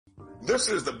This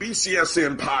is the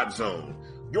BCSN Pod Zone,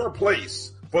 your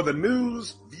place for the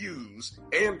news, views,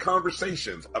 and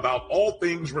conversations about all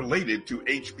things related to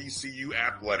HBCU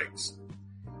athletics.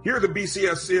 Here are the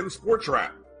BCSN Sports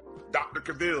Wrap, Dr.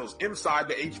 Cavill's Inside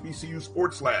the HBCU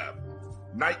Sports Lab,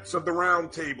 Knights of the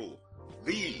Round Table,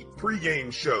 the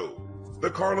pregame show, the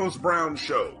Carlos Brown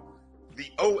Show, the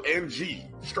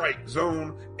ONG Strike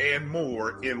Zone, and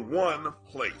more in one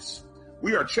place.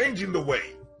 We are changing the way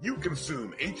you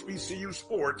consume HBCU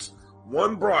sports,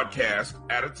 one broadcast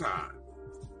at a time.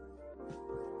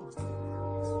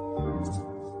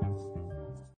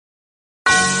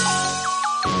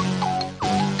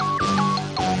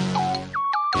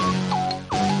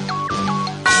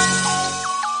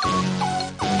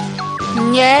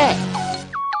 Yeah.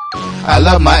 I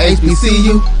love my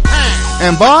HBCU.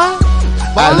 And boy,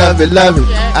 I love it, love it.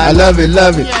 I love it,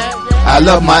 love it. I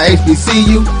love my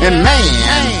HBCU. And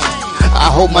man, I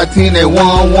hope my team they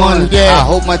won. Yeah. I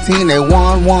hope my team they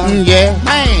won. Yeah.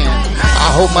 Man,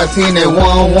 I hope my team they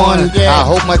won. Yeah. I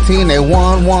hope my team they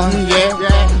won. Yeah.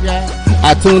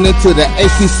 I tune into the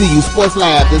HBCU Sports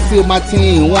Lab to see if my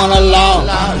team won or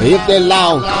lost. If they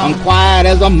lost, I'm quiet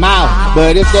as a mouse.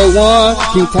 But if they won,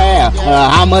 keep tab.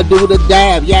 I'ma do the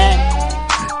dab, yeah.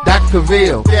 Dr.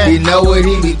 Cavill, he know what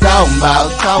he be talking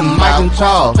about. Mike and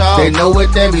Charles, they know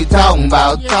what they be talking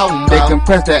about. They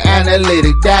compress the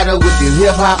analytic data with the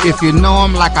hip hop. If you know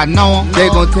them like I know them, they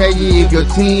gon' tell you if your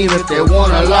team, if they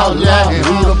won or lost, and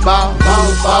who the ball.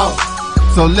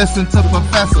 So listen to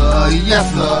Professor,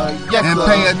 yes sir, and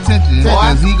pay attention,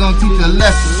 cause he gon' teach a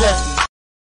lesson.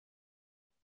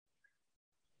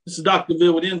 This is Dr.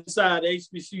 Cavill with Inside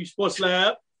HBCU Sports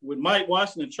Lab with Mike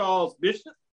Washington and Charles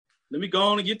Bishop. Let me go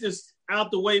on and get this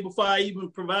out the way before I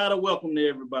even provide a welcome to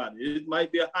everybody. It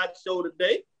might be a hot show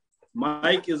today.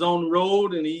 Mike is on the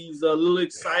road and he's a little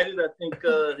excited. I think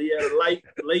he had a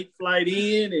late flight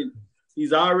in and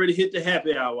he's already hit the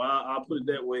happy hour. I'll put it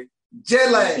that way. Jet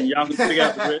lag. And y'all can figure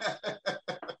out the rest.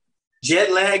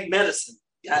 Jet lag medicine.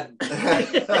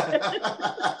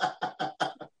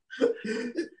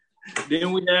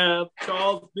 Then we have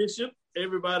Charles Bishop.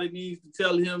 Everybody needs to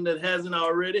tell him that hasn't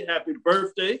already. Happy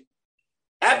birthday.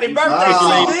 Happy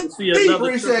birthday, to see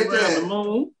another trip around the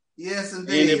moon. Yes,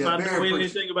 indeed. And if I know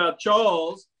anything about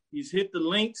Charles, he's hit the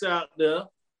links out there.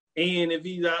 And if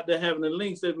he's out there having the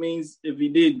links, that means if he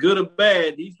did good or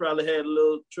bad, he's probably had a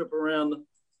little trip around the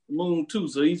moon too.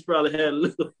 So he's probably had a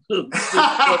little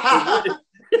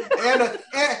and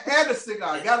a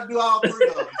cigar. Got to do all three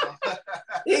of them.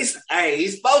 He's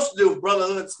supposed to do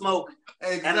brotherhood smoke.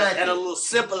 Exactly. And a little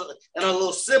sip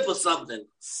of something.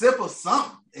 Sip of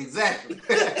something. Exactly.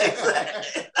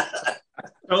 I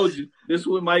told you this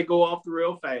one might go off the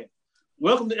rail fast.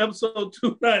 Welcome to episode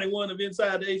 291 of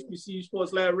Inside the HBCU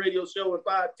Sports Lab radio show and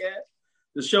podcast.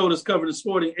 The show that's covering the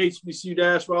sporting HBCU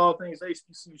dash for all things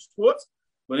HBCU sports,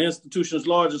 for institutions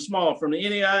large and small, from the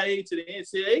NAIA to the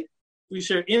NCAA. We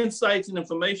share insights and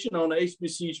information on the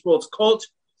HBCU sports culture,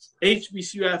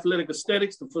 HBCU athletic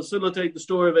aesthetics to facilitate the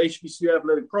story of HBCU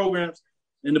athletic programs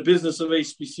in the business of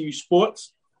HBCU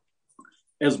sports,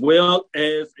 as well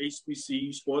as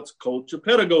HBCU sports culture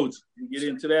pedagogy. We get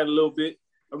into that a little bit.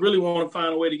 I really want to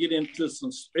find a way to get into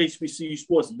some HBCU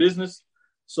sports business.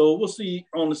 So we'll see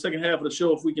on the second half of the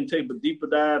show if we can take a deeper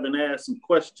dive and ask some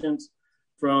questions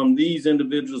from these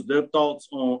individuals, their thoughts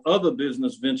on other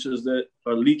business ventures that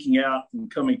are leaking out and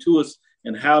coming to us,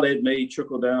 and how that may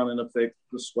trickle down and affect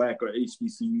the SWAC or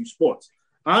HBCU sports.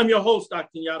 I'm your host, Dr.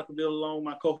 Kenyatta Cavill, along with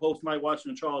my co-host, Mike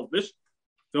Washington and Charles Bishop,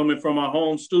 filming from our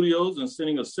home studios and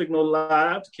sending a signal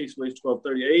live to KSWH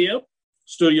 1230 AM,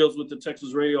 studios with the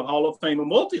Texas Radio Hall of Famer,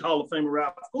 multi-Hall of Famer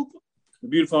Ralph Cooper, the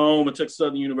beautiful home of Texas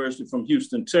Southern University from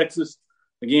Houston, Texas.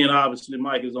 Again, obviously,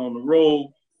 Mike is on the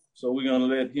road, so we're going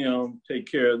to let him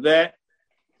take care of that.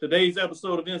 Today's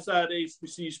episode of Inside the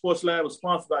HBCU Sports Lab was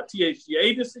sponsored by THG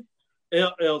Agency,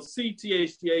 LLC.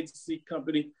 THG Agency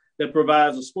company that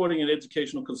provides a sporting and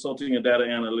educational consulting and data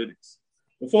analytics.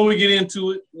 Before we get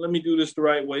into it, let me do this the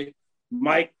right way.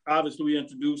 Mike, obviously, we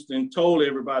introduced and told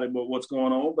everybody about what's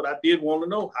going on, but I did want to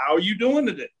know, how are you doing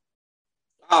today?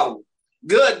 Oh,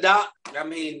 good, Doc. I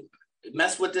mean,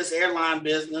 mess with this airline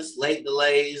business, late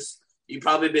delays. You've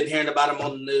probably been hearing about them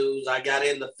on the news. I got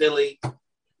into Philly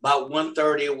about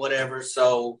 1:30 or whatever,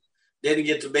 so didn't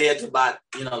get to bed till about,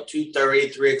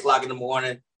 2:30, 3 o'clock in the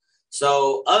morning.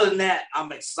 So other than that,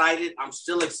 I'm excited. I'm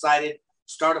still excited.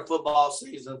 Start of football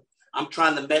season. I'm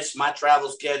trying to mesh my travel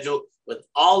schedule with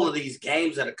all of these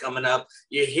games that are coming up.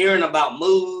 You're hearing about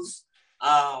moves.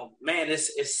 Man,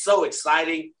 it's so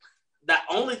exciting. The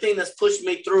only thing that's pushed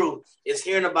me through is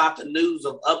hearing about the news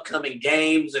of upcoming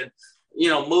games and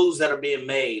moves that are being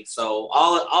made. So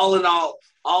all in all,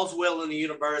 all's well in the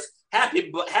universe.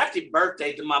 Happy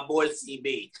birthday to my boy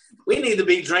CB. We need to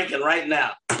be drinking right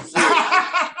now.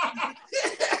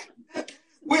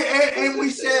 we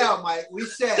shall, Mike. We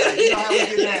shall. You know how we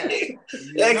get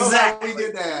down. Exactly. We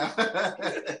get down.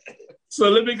 So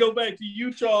let me go back to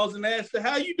you, Charles, and ask you,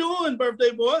 how you doing,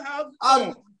 birthday boy? How's it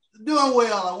going? Doing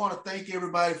well. I want to thank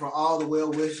everybody for all the well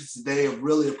wishes today. I'm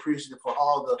really appreciative for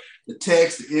all the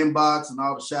text, the inbox, and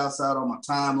all the shouts out on my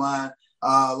timeline.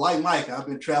 Like Mike, I've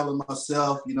been traveling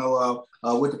myself,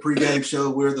 with the pregame show.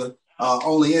 We're the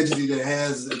only entity that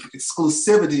has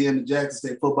exclusivity in the Jackson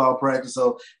State football practice.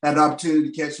 So I had an opportunity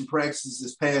to catch some practices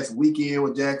this past weekend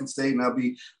with Jackson State, and I'll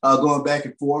be going back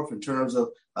and forth in terms of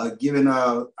giving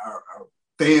our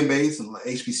fan base and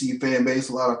HBCU fan base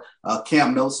a lot of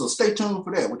camp notes. So stay tuned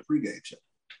for that with the pregame show.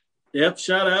 Yep,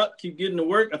 shout out. Keep getting to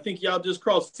work. I think y'all just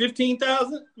crossed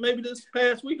 15,000 maybe this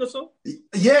past week or so.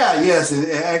 Yes, it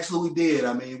actually we did.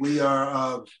 I mean, we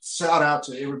are shout out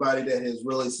to everybody that has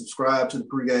really subscribed to the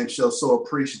pregame show. So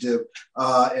appreciative.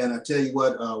 And I tell you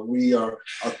what, we are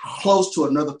close to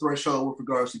another threshold with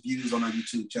regards to views on our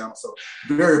YouTube channel. So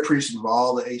very appreciative of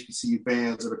all the HBCU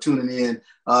fans that are tuning in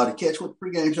to catch what the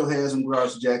pregame show has in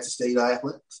regards to Jackson State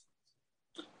athletics.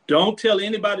 Don't tell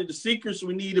anybody the secrets.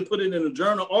 We need to put it in a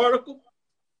journal article.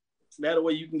 That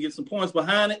way you can get some points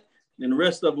behind it. Then the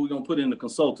rest of it we're going to put in the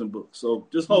consulting book. So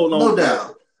just hold on. No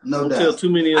doubt. Don't tell too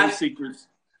many of the secrets.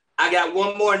 I got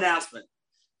one more announcement.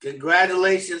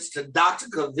 Congratulations to Dr.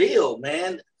 Cavill,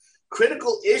 man.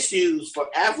 Critical issues for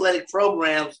athletic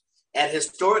programs at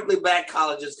historically black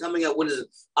colleges coming up. What is it?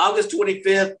 August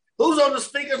 25th. Who's on the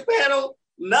speakers panel?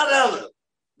 None other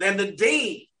than the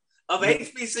dean of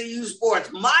HBCU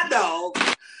sports, my dog,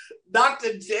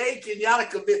 Dr. J. Kenyatta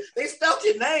Cavill. They spelled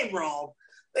your name wrong.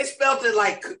 They spelled it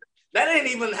like, that ain't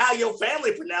even how your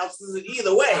family pronounces it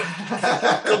either way.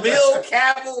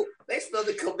 Cavill, they spelled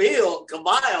it Cavill,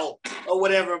 or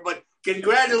whatever. But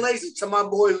congratulations to my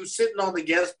boy who's sitting on the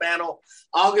guest panel,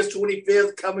 August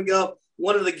 25th, coming up,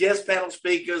 one of the guest panel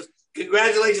speakers.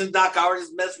 Congratulations, Doc. I already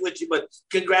just messed with you, but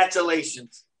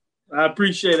congratulations. I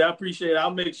appreciate it.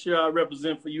 I'll make sure I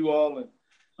represent for you all and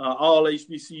all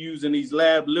HBCUs and these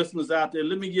lab listeners out there.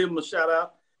 Let me give them a shout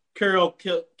out. Carol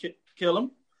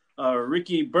Killam,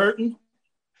 Ricky Burton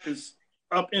is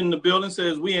up in the building,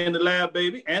 says we in the lab,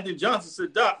 baby. Anthony Johnson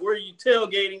said, Doc, where are you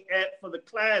tailgating at for the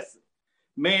Classic?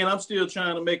 Man, I'm still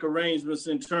trying to make arrangements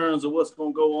in terms of what's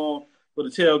going to go on for the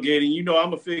tailgating. I'm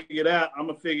going to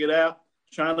figure it out.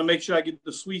 Trying to make sure I get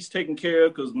the suites taken care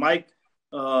of because Mike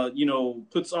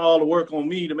puts all the work on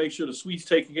me to make sure the suite's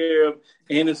taken care of.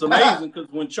 And it's amazing because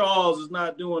when Charles is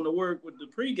not doing the work with the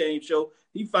pregame show,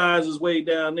 he finds his way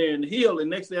down there in the hill. And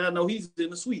next thing I know, he's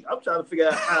in the suite. I'm trying to figure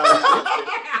out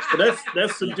how. But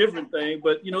that's a different thing.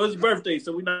 But, it's birthday,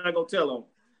 so we're not going to tell him.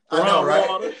 I know,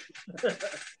 right?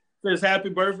 Says happy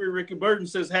birthday. Ricky Burton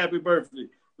says happy birthday.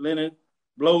 Leonard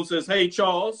Blow says, hey,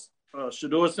 Charles,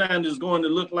 Shedeur Sanders is going to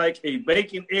look like a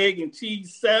bacon, egg, and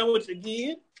cheese sandwich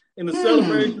again in the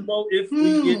Celebration Bowl if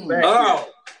we get back.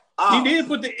 He did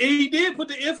put the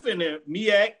if in there.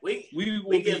 MEAC.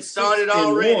 We get started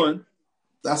already.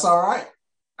 That's all right.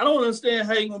 I don't understand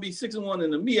how you're gonna be 6-1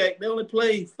 in the MEAC. They only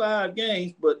played 5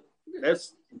 games, but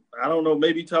I don't know.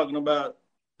 Maybe talking about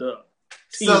the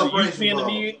team that used to be in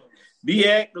the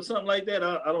MEAC or something like that.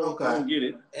 I don't get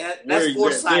it. That's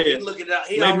foresight. He look it up.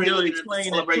 He maybe already he'll looking explain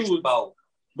at the Celebration Bowl.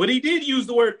 But he did use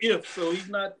the word if, so he's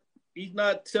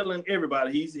not telling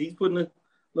everybody. He's putting a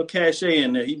little cachet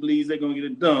in there. He believes they're going to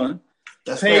get it done.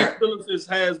 That's Paige fair. Phillips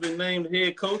has been named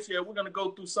head coach. Yeah, we're going to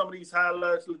go through some of these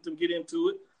highlights, let them get into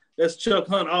it. That's Chuck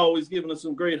Hunt always giving us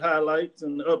some great highlights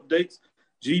and updates.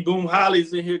 G. Boom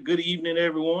Holly's in here. Good evening,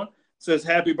 everyone. Says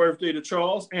happy birthday to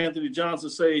Charles. Anthony Johnson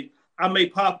say, I may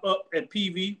pop up at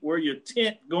PV where your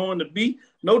tent going to be.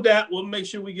 No doubt, we'll make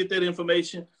sure we get that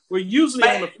information. We're usually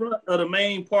on the front of the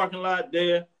main parking lot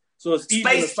there. So it's easy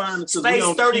to find. Space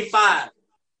 35.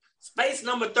 Space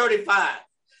number 35.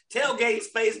 Tailgate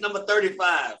space number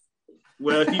 35.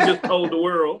 Well, he just told the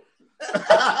world.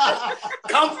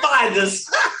 Come find us.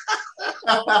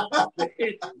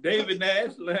 David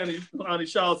Nash, Lonnie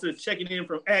Shaw says checking in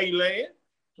from Aggieland.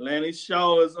 Lanny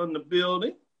Shaw is on the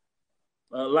building.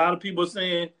 A lot of people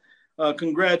saying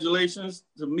congratulations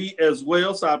to me as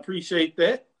well, so I appreciate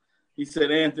that. He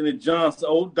said Anthony Johnson,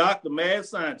 old Doc, the mad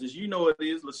scientist. You know it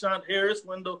is. LaShawn Harris,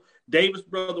 Wendell Davis,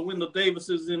 brother Wendell Davis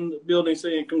is in the building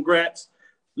saying congrats.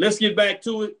 Let's get back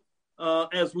to it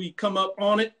as we come up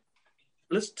on it.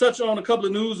 Let's touch on a couple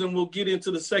of news and we'll get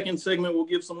into the second segment. We'll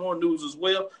give some more news as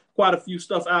well. Quite a few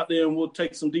stuff out there and we'll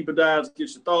take some deeper dives,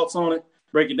 get your thoughts on it.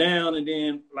 break it down, and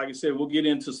then, like I said, we'll get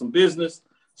into some business.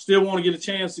 Still want to get a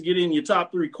chance to get in your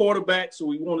top 3 quarterbacks, so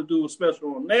we want to do a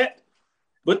special on that.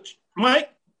 But, Mike,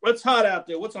 what's hot out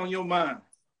there? What's on your mind?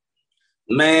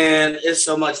 Man, it's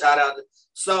so much hot out there.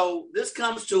 So this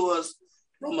comes to us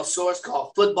from a source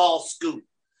called Football Scoop,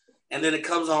 and then it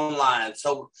comes online.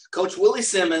 So Coach Willie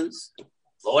Simmons,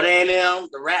 Florida A&M,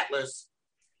 the Rattlers,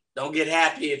 don't get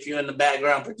happy if you're in the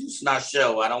background producing our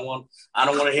show. I don't want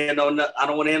to hear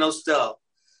no stuff.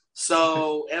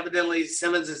 So evidently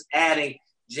Simmons is adding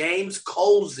James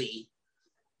Colzie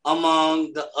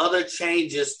among the other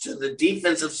changes to the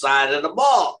defensive side of the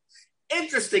ball.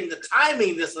 Interesting, the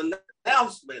timing, this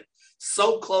announcement,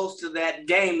 so close to that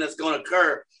game that's going to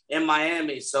occur in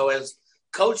Miami. So as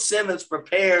Coach Simmons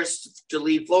prepares to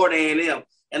lead Florida A&M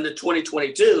in the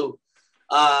 2022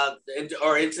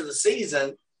 or into the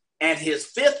season, and his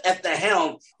 5th at the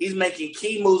helm, he's making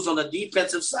key moves on the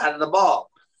defensive side of the ball.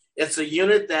 It's a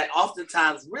unit that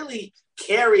oftentimes really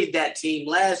carried that team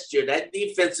last year. That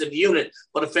defensive unit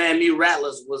for the FAMU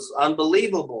Rattlers was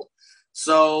unbelievable.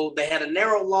 So they had a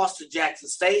narrow loss to Jackson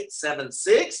State,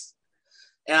 7-6,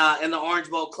 in the Orange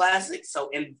Bowl Classic.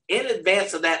 So in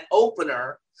advance of that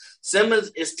opener, Simmons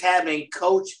is tabbing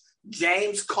Coach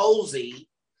James Colzie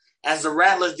as the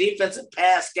Rattlers defensive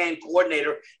pass game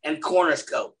coordinator and corners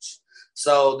coach.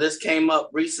 So this came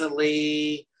up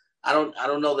recently. I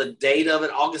don't know the date of it,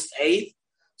 August 8th.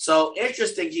 So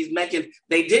interesting,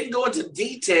 they didn't go into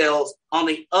details on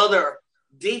the other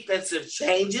defensive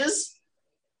changes.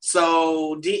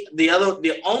 So the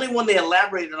only one they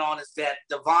elaborated on is that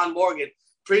Devon Morgan,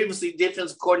 previously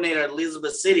defensive coordinator at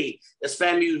Elizabeth City, is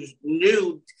FAMU's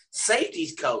new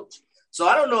safeties coach. So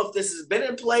I don't know if this has been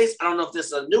in place. I don't know if this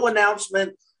is a new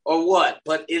announcement or what,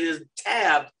 but it is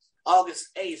tabbed August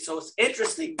 8th. So it's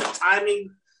interesting, the timing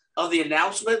of the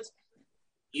announcement.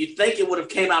 You'd think it would have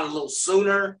came out a little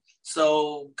sooner.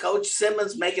 So Coach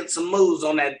Simmons making some moves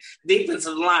on that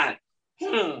defensive line.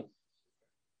 Yeah,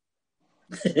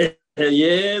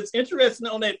 it's interesting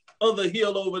on that other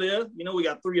hill over there. You know, we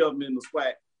got 3 of them in the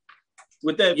SWAC.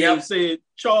 With that being said,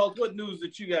 Charles, what news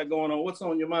that you got going on? What's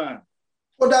on your mind?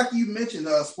 Well, Doctor, you mentioned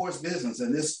sports business,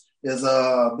 and this is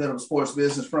a bit of sports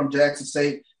business from Jackson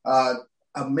State.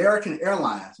 American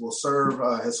Airlines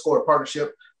has scored a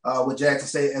partnership with Jackson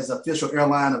State as the official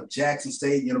airline of Jackson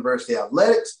State University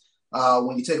Athletics.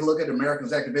 When you take a look at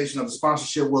American's activation of the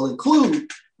sponsorship will include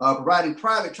providing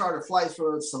private charter flights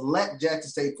for select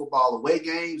Jackson State football away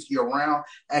games, year-round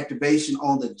activation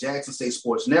on the Jackson State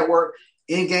Sports Network,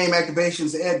 in-game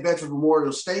activations at Veterans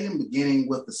Memorial Stadium, beginning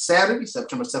with the Saturday,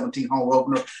 September 17th home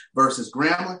opener versus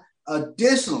Grambling.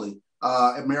 Additionally,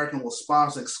 American will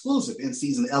sponsor exclusive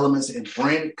in-season elements and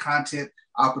branded content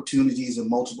opportunities in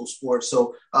multiple sports.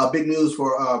 So big news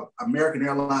for American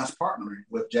Airlines partnering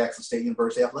with Jackson State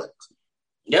University Athletics.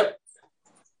 Yep.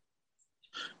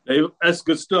 Hey, that's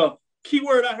good stuff.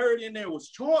 Keyword I heard in there was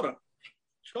charter.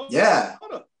 Yeah.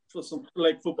 Charter for some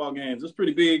select football games. It's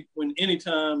pretty big when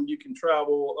anytime you can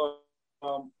travel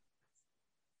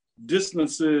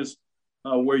distances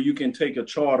where you can take a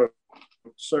charter.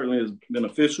 Certainly is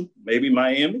beneficial. Maybe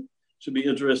Miami. Should be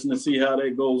interesting to see how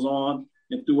that goes on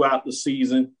and throughout the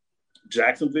season.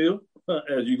 Jacksonville,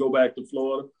 as you go back to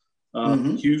Florida.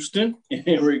 Houston,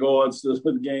 in regards to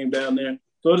the game down there.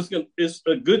 So it's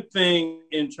a good thing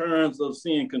in terms of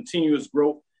seeing continuous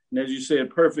growth. And as you said,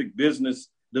 perfect business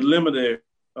dilemma there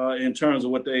in terms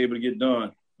of what they're able to get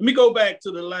done. Let me go back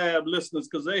to the lab listeners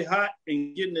because they hot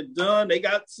and getting it done. They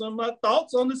got some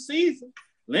thoughts on the season.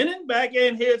 Lennon back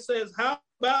in here says, how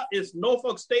about it's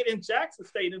Norfolk State and Jackson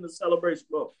State in the Celebration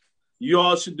Bowl? You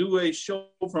all should do a show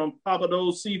from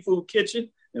Papado's Seafood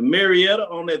Kitchen in Marietta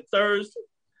on that Thursday.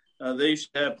 They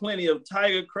should have plenty of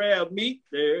tiger crab meat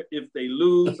there if they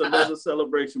lose another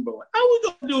Celebration Bowl. How are we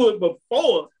going to do it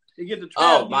before they get the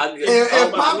crab meat? My goodness.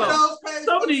 And Papado's pays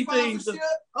some of for these the things.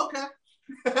 Okay.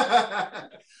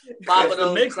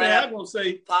 Next thing I'm going to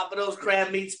say, Papado's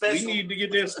crab meat special. we need to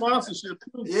get their sponsorship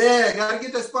too. Yeah, got to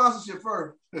get that sponsorship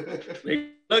first.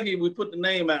 They lucky we put the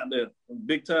name out there,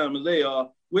 big time as they are.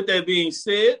 With that being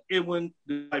said, Edwin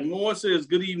Moore says,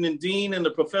 good evening, Dean and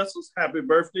the professors. Happy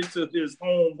birthday to his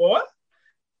homeboy.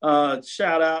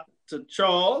 Shout out to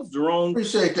Charles. Jerome.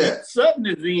 Appreciate that. Sutton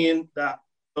is in the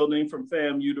building from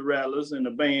FAMU the Rattlers and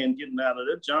the band getting out of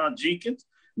there. John Jenkins.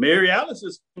 Mary Alice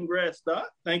says, congrats, Doc.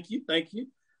 Thank you.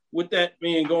 With that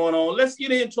being going on, let's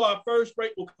get into our first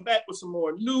break. We'll come back with some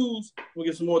more news. We'll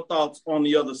get some more thoughts on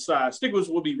the other side. Stick with us.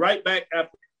 We'll be right back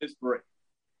after this break.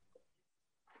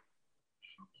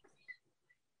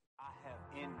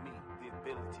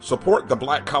 Support the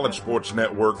Black College Sports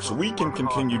Network so we can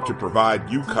continue to provide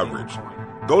you coverage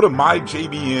go to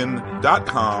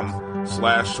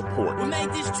myjbn.com/support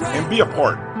and be a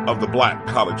part of the Black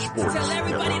College Sports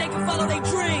Network.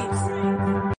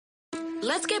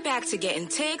 Let's get back to getting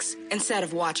ticks instead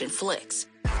of watching flicks.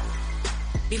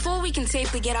 Before we can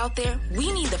safely get out there,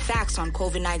 we need the facts on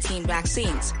COVID-19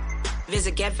 vaccines.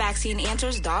 Visit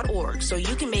getvaccineanswers.org so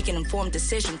you can make an informed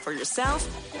decision for yourself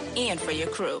and for your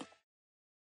crew.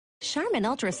 Charmin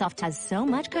Ultra Soft has so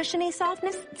much cushiony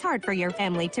softness, it's hard for your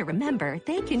family to remember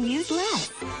they can use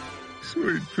less.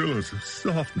 Sweet pillows of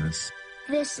softness.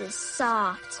 This is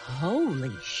soft.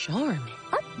 Holy Charmin.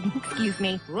 Oh, excuse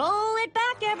me. Roll it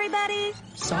back, everybody.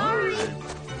 Sorry.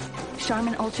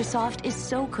 Charmin Ultra Soft is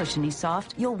so cushiony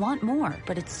soft, you'll want more,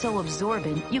 but it's so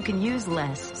absorbent, you can use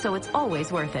less, so it's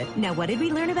always worth it. Now, what did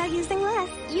we learn about using less?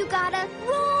 You gotta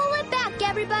roll it back,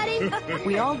 everybody.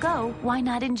 We all go. Why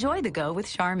not enjoy the go with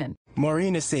Charmin?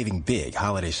 Maureen is saving big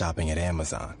holiday shopping at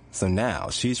Amazon, so now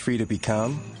she's free to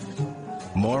become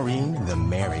Maureen the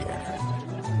Merrier.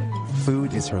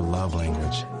 Food is her love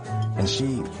language, and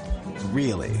she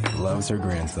really loves her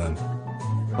grandson.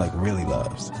 Like, really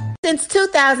loves. Since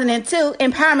 2002,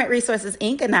 Empowerment Resources,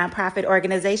 Inc., a nonprofit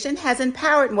organization, has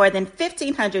empowered more than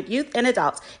 1,500 youth and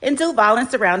adults in Duval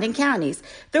and surrounding counties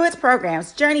through its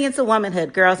programs Journey into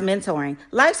Womanhood, Girls Mentoring,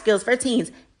 Life Skills for Teens,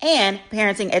 and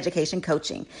Parenting Education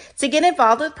Coaching. To get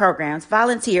involved with programs,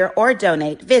 volunteer, or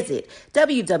donate, visit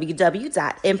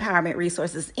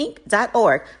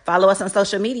www.empowermentresourcesinc.org. Follow us on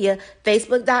social media,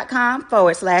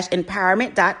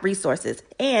 facebook.com/empowerment.resources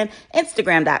and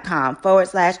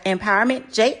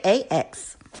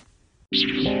instagram.com/empowermentJAX.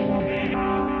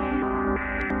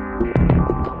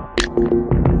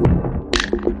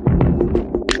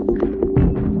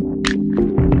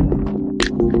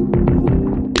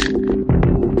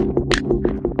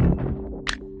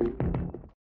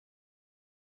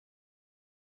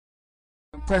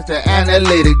 Press the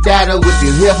analytic data with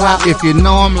your hip-hop. If you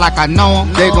know them like I know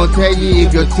them, they gon' tell you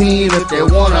if your team, if they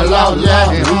wanna lose,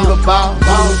 and who the ball.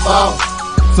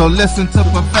 So listen to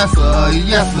Professor,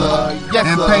 yes sir,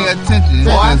 and pay attention,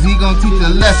 cause he gon' teach a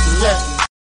lesson.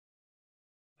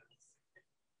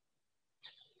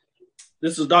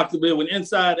 This is Dr. Bill with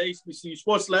Inside the HBCU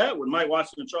Sports Lab with Mike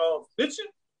Washington, Charles Pitcher.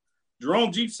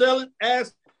 Jerome G. Selling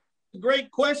asked a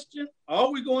great question.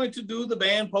 Are we going to do the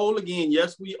band poll again?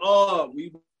 Yes, we are.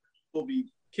 We will be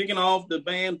kicking off the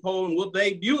band poll, and we'll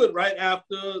debut it right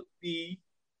after the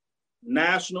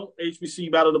National HBC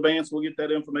Battle of the Bands. We'll get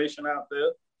that information out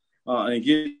there and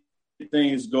get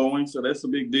things going. So that's a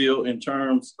big deal in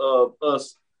terms of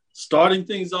us starting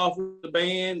things off with the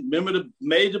band. Remember, the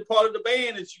major part of the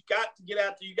band is you got to get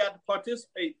out there. You got to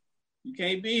participate. You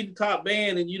can't be the top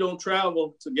band and you don't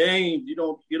travel to games. You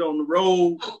don't get on the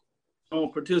road,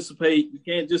 don't participate. You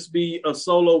can't just be a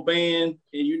solo band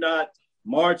and you're not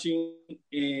marching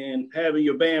and having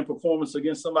your band performance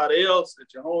against somebody else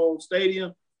at your home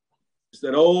stadium. It's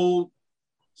that old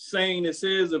saying that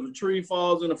says if a tree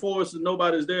falls in the forest and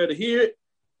nobody's there to hear it,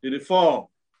 did it fall?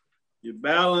 You're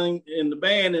battling in the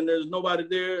band and there's nobody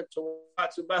there to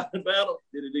watch the battle.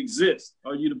 Did it exist?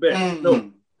 Are you the best? Mm-hmm.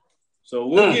 No. So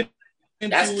we'll get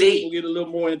into it. We'll get a little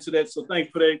more into that. So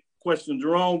thanks for that question,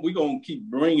 Jerome. We're going to keep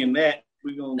bringing that.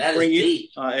 We're going to bring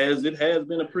it as it has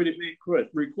been a pretty big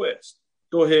request.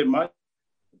 Go ahead, Mike.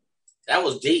 That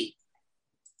was deep.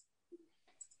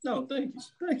 No, thank you.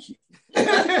 Thank you.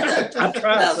 I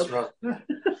tried.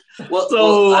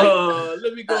 Well,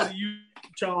 let me go to you,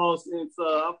 Charles, since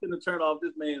I'm going to turn off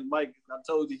this man's mic. I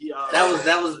told you he already.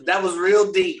 That was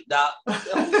real deep, Doc.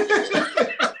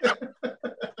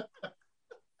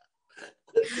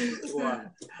 Wow.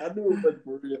 I knew it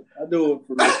for real.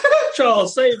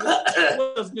 Charles, say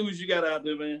what news you got out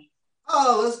there, man?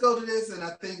 Oh, let's go to this. And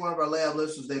I think one of our lab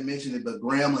listeners, they mentioned it, but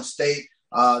Grambling State,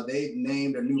 they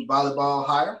named a new volleyball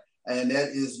hire, and that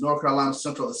is North Carolina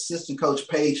Central assistant coach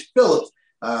Paige Phillips.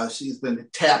 She's been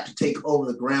tapped to take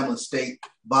over the Grambling State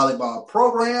volleyball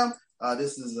program.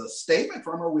 This is a statement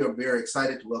from her. We are very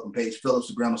excited to welcome Paige Phillips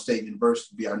to Grambling State University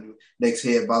to be our new next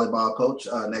head volleyball coach.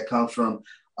 And that comes from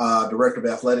Director of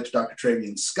Athletics, Dr.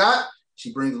 Travian Scott.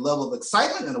 She brings a level of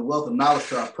excitement and a wealth of knowledge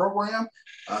to our program.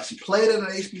 She played at an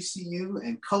HBCU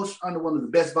and coached under one of the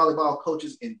best volleyball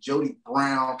coaches in Jody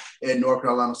Brown at North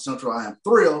Carolina Central. I am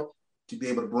thrilled to be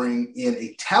able to bring in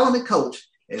a talented coach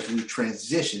as we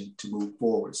transition to move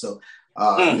forward. So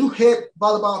new head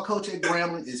volleyball coach at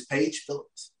Grambling is Paige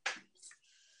Phillips.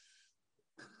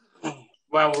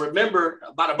 Well, remember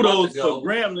about a month ago. For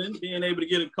Grambling being able to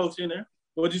get a coach in there.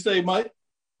 What'd you say, Mike?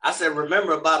 I said,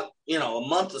 remember about, a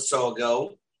month or so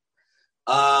ago,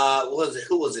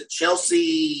 who was it?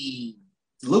 Chelsea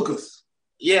Lucas.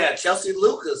 Yeah, Chelsea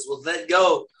Lucas was let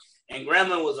go. And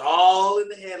Grambling was all in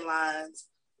the headlines,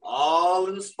 all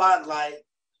in the spotlight,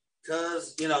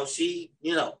 because, she,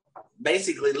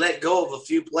 basically let go of a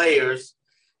few players.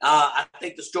 I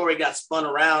think the story got spun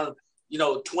around,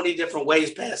 20 different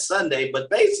ways past Sunday, but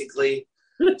basically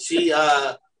she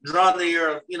drawn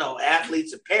near,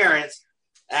 athletes and parents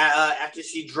after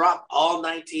she dropped all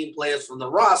 19 players from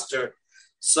the roster.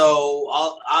 So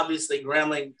obviously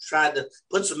Grambling tried to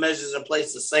put some measures in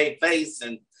place to save face,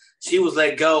 and she was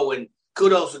let go. And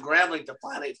kudos to Grambling to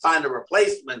finally find a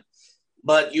replacement.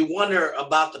 But you wonder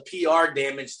about the PR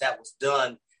damage that was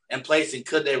done in place, and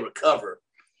could they recover?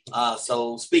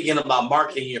 So speaking about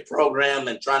marketing your program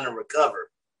and trying to recover.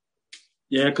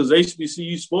 Yeah, because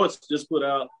HBCU Sports just put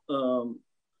out an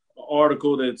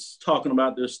article that's talking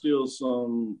about there's still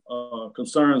some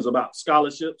concerns about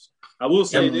scholarships. I will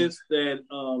say this, that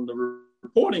the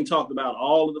reporting talked about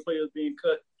all of the players being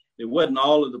cut. It wasn't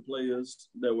all of the players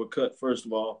that were cut, first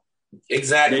of all.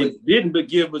 Exactly. They didn't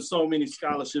give us so many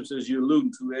scholarships as you're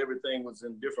alluding to. Everything was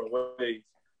in different ways.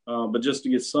 But just to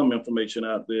get some information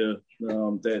out there,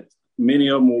 that many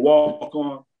of them will walk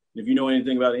on. If you know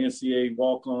anything about NCAA,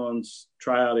 walk-ons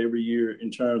try out every year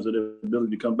in terms of their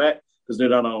ability to come back, because they're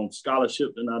not on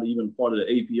scholarship. They're not even part of the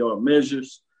APR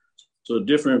measures. So a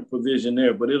different provision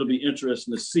there. But it'll be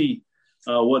interesting to see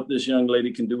what this young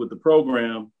lady can do with the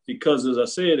program, because, as I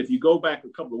said, if you go back a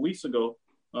couple of weeks ago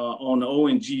on the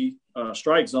ONG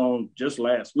strike zone just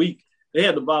last week, they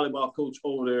had the volleyball coach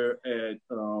over there at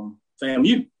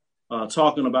FAMU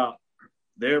talking about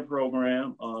their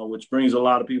program, which brings a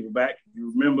lot of people back. If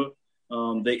you remember,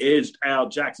 they edged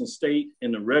out Jackson State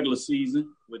in the regular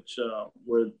season, which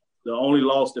were the only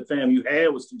loss that FAMU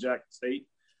had was to Jackson State.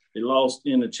 They lost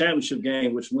in the championship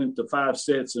game, which went to 5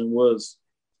 sets and was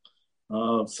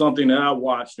something that I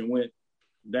watched and went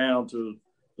down to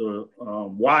the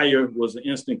wire. Was an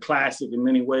instant classic in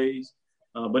many ways.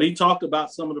 But he talked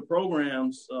about some of the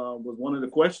programs, was one of the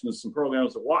questions, some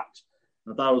programs to watch.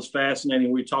 I thought it was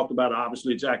fascinating. We talked about,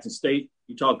 obviously, Jackson State.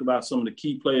 He talked about some of the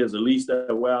key players, at least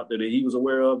that were out there that he was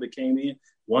aware of that came in.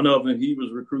 One of them he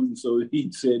was recruiting, so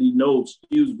he said he knows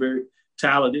he was very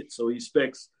talented, so he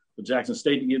expects for Jackson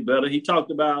State to get better. He talked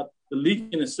about the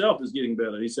league in itself is getting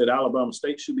better. He said Alabama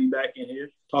State should be back in here.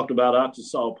 Talked about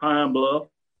Arkansas Pine Bluff,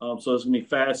 so it's going to be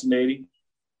fascinating.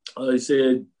 He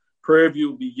said Prairie View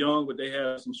will be young, but they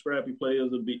have some scrappy players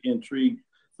that will be intrigued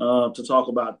to talk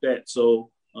about that.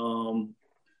 So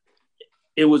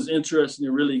it was interesting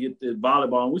to really get the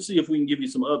volleyball. And we'll see if we can give you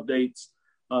some updates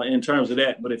in terms of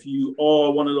that. But if you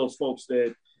are one of those folks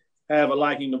that have a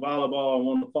liking to volleyball and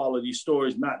want to follow these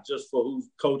stories, not just for who's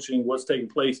coaching, what's taking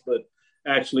place, but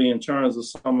actually in terms of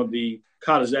some of the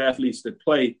college athletes that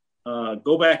play,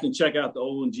 go back and check out the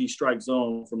ONG Strike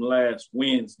Zone from last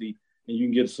Wednesday, and you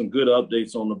can get some good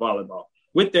updates on the volleyball.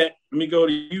 With that, let me go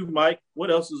to you, Mike.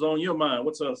 What else is on your mind?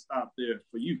 What's else out there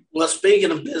for you? Well, speaking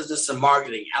of business and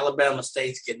marketing, Alabama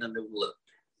State's getting a new look.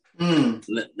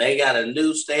 They got a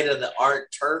new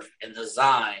state-of-the-art turf and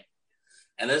design.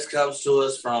 And this comes to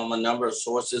us from a number of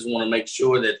sources. We want to make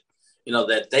sure that,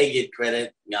 that they get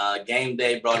credit. Game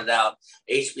Day brought it out,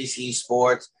 HBC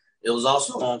Sports. It was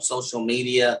also on social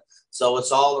media. So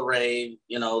it's all the rave.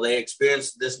 They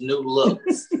experienced this new look.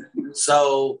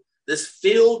 So this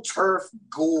field turf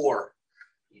core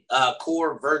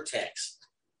vertex.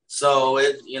 So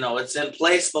it's in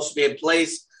place, supposed to be in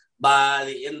place by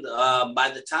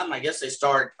the time I guess they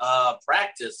start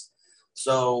practice.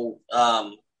 So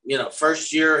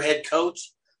first year head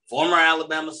coach, former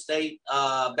Bama State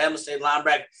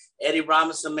linebacker Eddie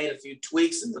Robinson made a few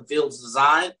tweaks in the field's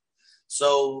design.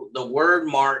 So the word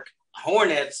mark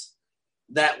Hornets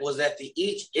that was at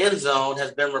each end zone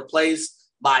has been replaced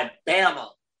by Bama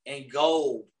in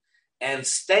gold and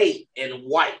State in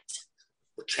white.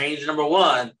 Change number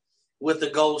 1 with the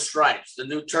gold stripes. The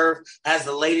new turf has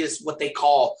the latest, what they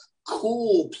call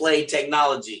cool play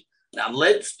technology. Now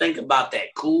let's think about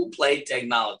that cool play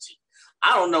technology.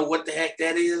 I don't know what the heck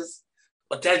that is,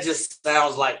 but that just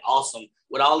sounds like awesome.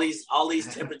 With all these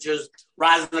temperatures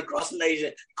rising across the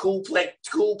nation, cool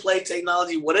play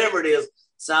technology, whatever it is,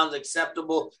 sounds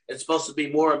acceptable. It's supposed to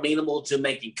be more amenable to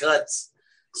making cuts.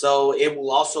 So it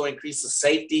will also increase the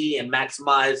safety and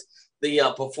maximize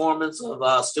the performance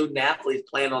of student athletes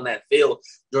playing on that field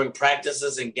during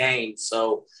practices and games.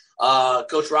 So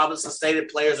Coach Robinson stated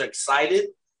players are excited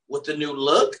with the new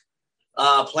look,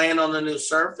 playing on the new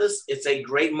surface. It's a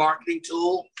great marketing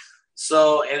tool.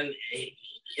 So, and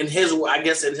in his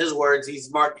words,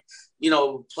 he's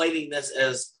plating this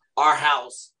as our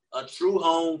house, a true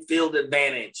home field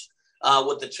advantage.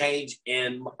 With the change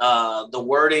in the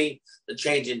wording, the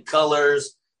change in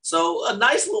colors, So a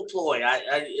nice little ploy.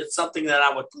 It's something that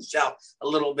I would push out a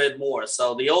little bit more.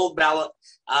 So the old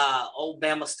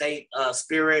Bama State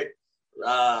spirit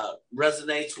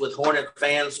resonates with Hornet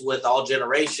fans with all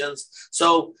generations.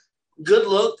 So good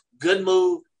look, good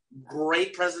move,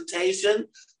 great presentation.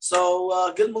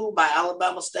 So good move by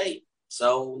Alabama State.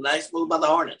 So nice move by the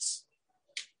Hornets.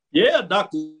 Yeah,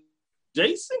 Dr.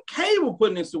 Jason Cable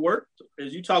putting into work.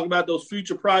 As you talk about those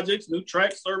future projects, new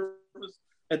track service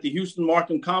at the Houston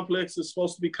Martin Complex is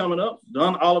supposed to be coming up.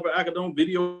 Don Oliver Acadome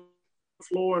video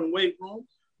floor and weight room.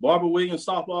 Barbara Williams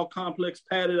softball complex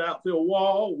padded outfield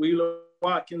wall. Wheeler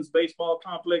Watkins baseball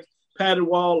complex padded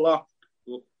wall.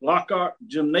 Lockhart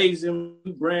Gymnasium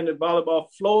branded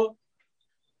volleyball floor.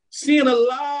 Seeing a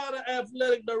lot of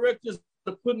athletic directors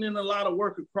are putting in a lot of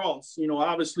work across. You know,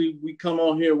 obviously we come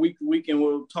on here week to week and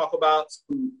we'll talk about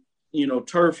some,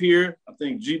 turf here. I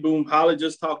think G. Boom Holly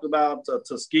just talked about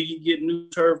Tuskegee getting new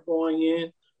turf going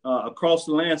in. Across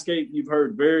the landscape, you've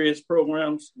heard various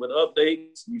programs with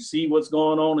updates. You see what's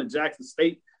going on at Jackson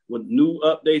State with new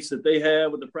updates that they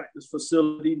have with the practice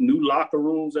facility, new locker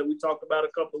rooms that we talked about a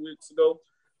couple of weeks ago.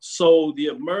 So the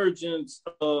emergence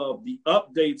of the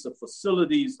updates of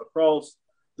facilities across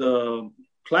the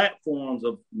platforms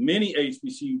of many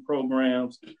HBCU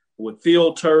programs with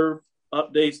field turf,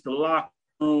 updates to locker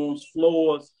rooms,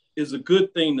 floors is a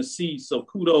good thing to see. So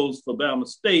kudos for Bama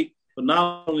State for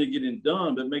not only getting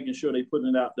done, but making sure they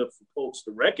putting it out there for folks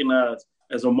to recognize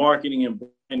as a marketing and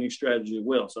branding strategy as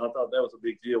well. So I thought that was a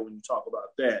big deal when you talk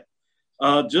about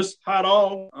that. Just hot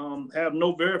all, have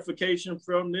no verification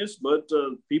from this, but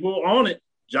people on it.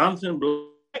 Jonathan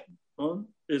Black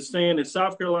is saying that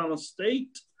South Carolina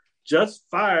State just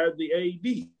fired the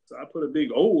AD. So I put a big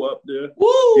O up there.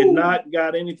 Woo! Did not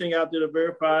got anything out there to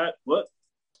verify it, but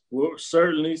we'll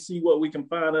certainly see what we can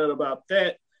find out about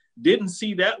that. Didn't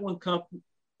see that one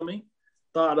coming.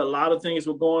 Thought a lot of things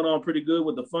were going on pretty good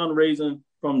with the fundraising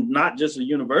from not just a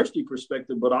university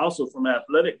perspective, but also from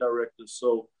athletic directors.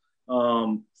 So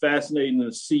fascinating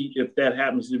to see if that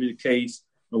happens to be the case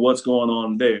and what's going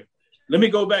on there. Let me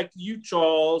go back to you,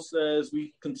 Charles, as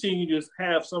we continue to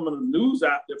have some of the news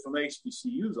out there from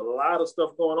HBCUs. A lot of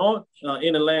stuff going on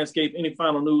in the landscape. Any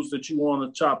final news that you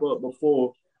want to chop up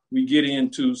before we get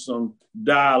into some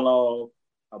dialogue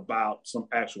about some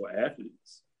actual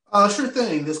athletes? Sure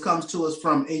thing. This comes to us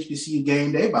from HBCU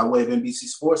Game Day by way of NBC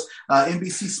Sports.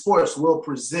 NBC Sports will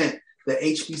present the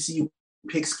HBCU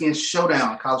Pigskin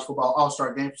Showdown, college football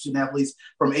all-star game for student athletes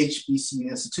from HBCU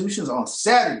institutions on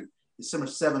Saturday, December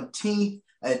 17th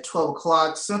at 12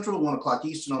 o'clock Central, 1 o'clock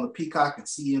Eastern on the Peacock and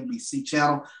CNBC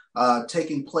channel,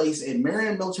 taking place at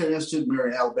Marion Military Institute,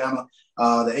 Marion, Alabama.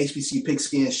 The HBCU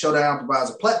Pigskin Showdown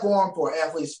provides a platform for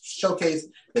athletes to showcase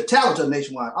the talent of a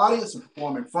nationwide audience and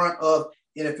perform in front of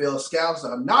NFL scouts.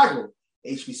 The inaugural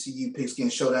HBCU Pigskin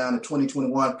Showdown in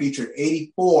 2021 featured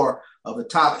 84 of the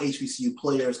top HBCU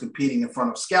players competing in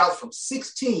front of scouts from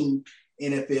 16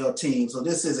 NFL teams. So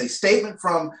this is a statement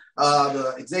from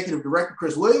the executive director,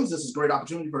 Chris Williams. This is a great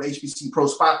opportunity for the HBCU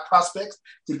prospects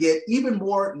to get even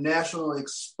more national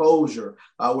exposure.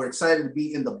 We're excited to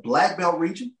be in the Black Belt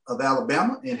region of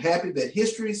Alabama and happy that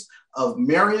histories of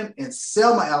Marion and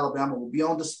Selma, Alabama will be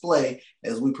on display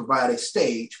as we provide a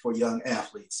stage for young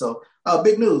athletes. So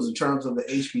big news in terms of the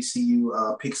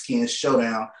HBCU Pigskin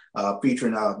Showdown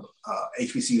featuring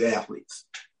HBCU athletes.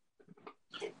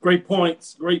 Great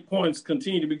points. Great points.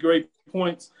 Continue to be great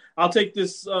points. I'll take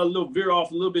this little veer off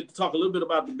a little bit to talk a little bit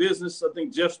about the business. I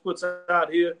think Jeff puts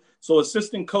out here. So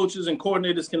assistant coaches and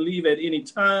coordinators can leave at any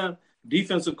time.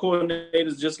 Defensive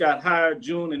coordinators just got hired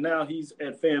June, and now he's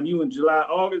at FAMU in July,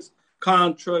 August.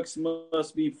 Contracts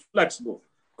must be flexible.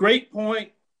 Great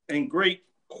point and great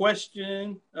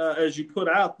question as you put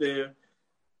out there.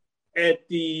 At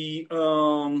the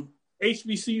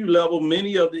HBCU level,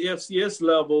 many of the FCS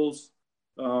levels,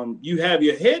 you have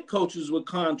your head coaches with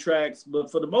contracts,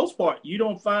 but for the most part, you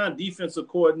don't find defensive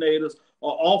coordinators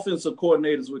or offensive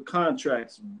coordinators with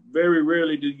contracts. Very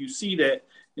rarely do you see that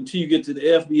until you get to the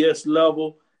FBS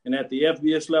level. And at the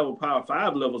FBS level, Power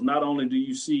 5 levels, not only do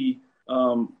you see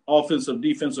offensive,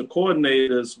 defensive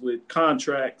coordinators with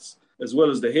contracts as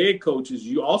well as the head coaches,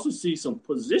 you also see some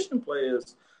position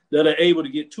players that are able to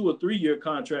get 2 or 3 year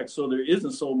contracts, so there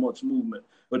isn't so much movement.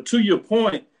 But to your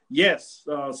point, yes,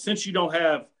 since you don't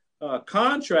have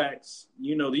contracts,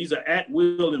 these are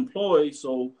at-will employees,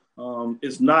 so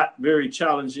it's not very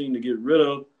challenging to get rid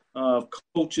of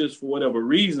coaches for whatever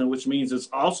reason, which means it's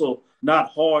also not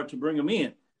hard to bring them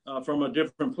in from a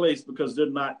different place because they're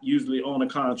not usually on a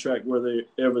contract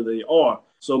wherever they are.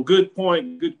 So good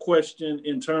point, good question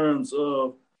in terms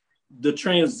of the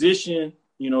transition,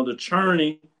 the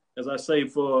churning as I say,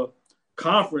 for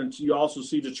conference, you also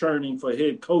see the churning for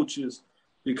head coaches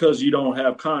because you don't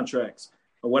have contracts.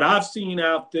 What I've seen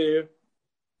out there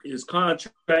is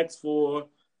contracts for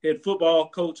head football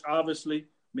coach, obviously,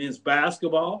 men's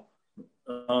basketball.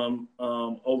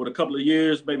 Over the couple of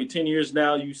years, maybe 10 years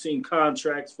now, you've seen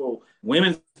contracts for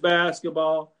women's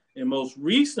basketball. And most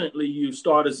recently, you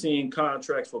started seeing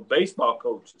contracts for baseball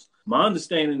coaches. My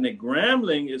understanding that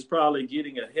Grambling is probably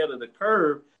getting ahead of the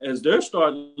curve as they're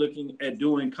starting looking at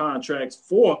doing contracts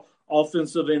for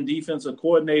offensive and defensive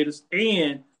coordinators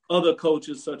and other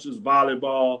coaches such as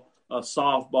volleyball,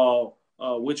 softball,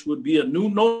 which would be a new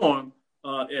norm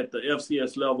at the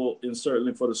FCS level and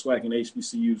certainly for the SWAC and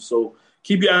HBCU. So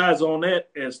keep your eyes on that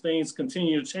as things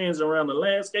continue to change around the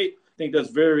landscape. I think that's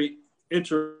very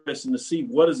interesting to see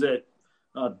what does that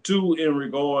do in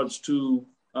regards to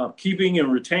keeping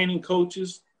and retaining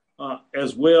coaches,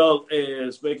 as well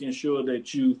as making sure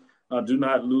that you do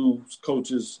not lose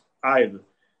coaches either.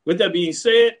 With that being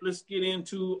said, let's get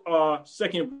into our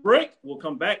second break. We'll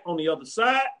come back on the other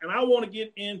side, and I want to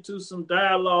get into some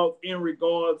dialogue in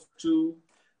regards to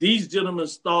these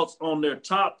gentlemen's thoughts on their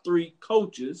top three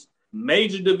coaches,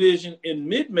 major division and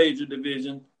mid-major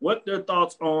division, what their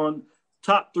thoughts on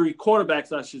top three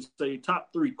quarterbacks, I should say,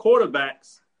 top three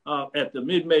quarterbacks at the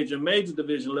mid-major and major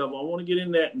division level. I want to get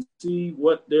in that and see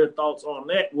what their thoughts on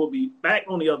that. We'll be back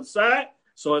on the other side.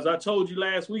 So as I told you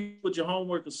last week, with your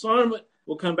homework assignment,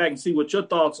 we'll come back and see what your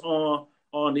thoughts on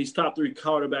these top three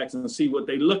quarterbacks and see what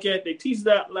they look at. They teased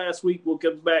out last week. We'll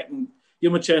get back and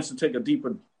give them a chance to take a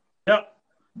deeper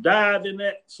dive in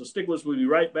that. So stick with us. We'll be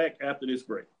right back after this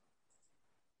break.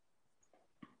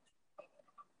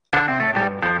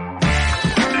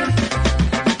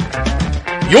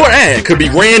 Your ad could be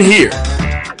ran here.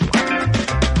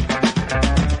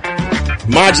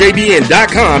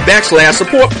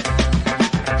 MyJBN.com/support.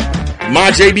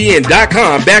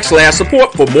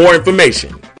 MyJBN.com/support for more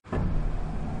information.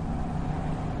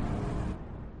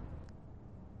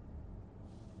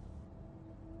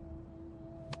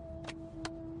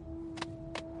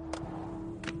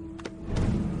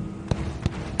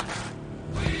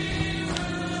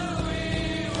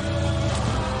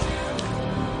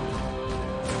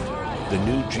 The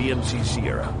new GMC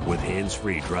Sierra with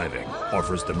hands-free driving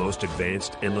offers the most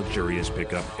advanced and luxurious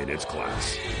pickup in its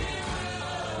class.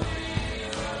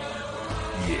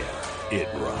 Yeah, it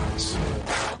runs.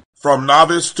 From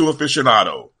novice to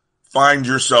aficionado, find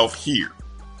yourself here.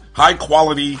 High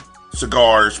quality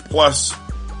cigars plus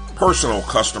personal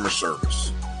customer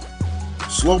service.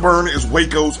 Slow Burn is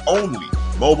Waco's only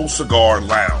mobile cigar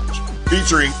lounge,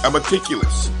 featuring a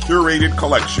meticulous, curated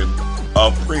collection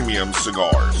of premium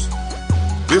cigars.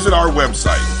 Visit our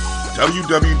website,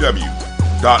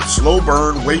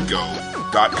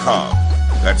 www.slowburnwaco.com.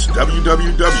 That's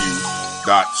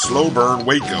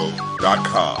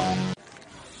www.slowburnwaco.com.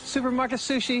 Supermarket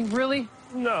sushi, really?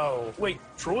 No. Wait,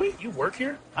 Troy, you work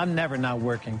here? I'm never not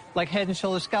working. Like Head &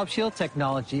 Shoulders Scalp Shield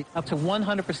technology, up to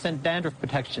 100% dandruff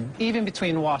protection, even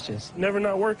between washes. Never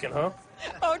not working, huh?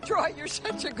 Oh, Troy, you're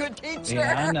such a good teacher.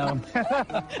 Yeah, I know.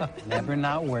 Never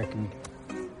not working.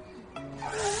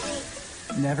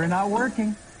 Never not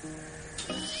working.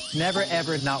 Never,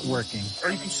 ever not working.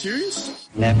 Are you serious?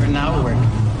 Never not working.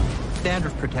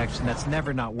 Dandruff protection that's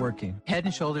never not working.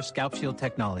 Head & Shoulders Scalp Shield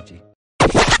technology.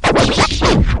 It's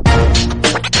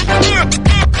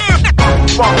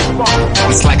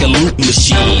like a loop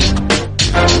machine.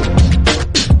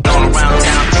 Going around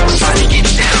town trying to get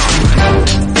down.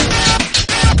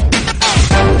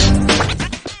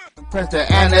 Press the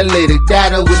analytic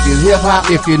data with your hip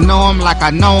hop. If you know them like I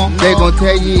know them, they gon'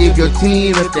 tell you if your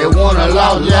team, if they wanna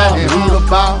lose, and who the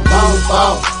ball.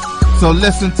 So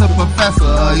listen to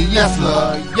Professor, yes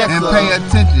sir, and pay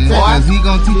attention, cause he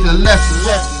gon' teach a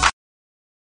lesson.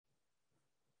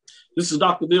 This is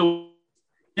Dr. Bill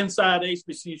inside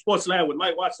HBCU Sports Lab with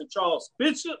Mike Watson, Charles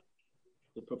Bishop.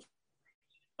 The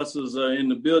professors are in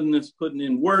the building that's putting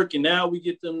in work, and now we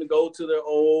get them to go to their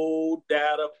old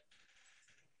data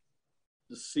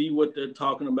to see what they're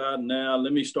talking about now.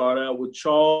 Let me start out with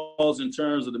Charles in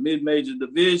terms of the mid-major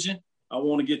division. I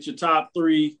want to get your top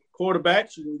three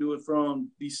quarterbacks. You can do it from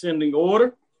descending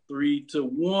order, 3 to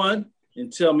 1,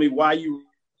 and tell me why you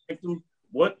rank them,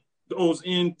 what goes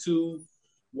into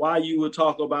why you would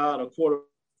talk about a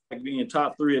quarterback being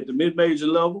top 3 at the mid-major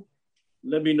level.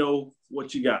 Let me know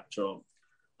what you got, Charles.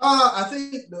 I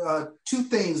think two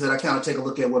things that I kind of take a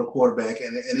look at with a quarterback,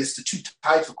 and it's the two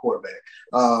types of quarterback.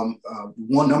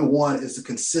 Number one is the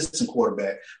consistent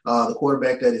quarterback, the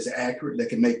quarterback that is accurate, that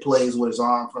can make plays with his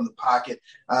arm from the pocket,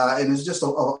 and is just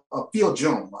a field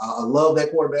general. I love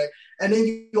that quarterback. And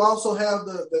then you also have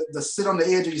the sit on the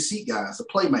edge of your seat guys, the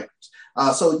playmakers.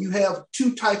 So you have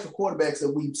two types of quarterbacks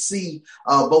that we see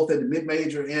both at the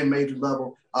mid-major and major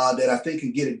level that I think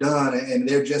can get it done, and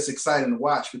they're just exciting to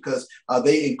watch because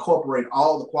they incorporate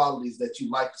all the qualities that you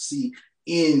like to see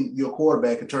in your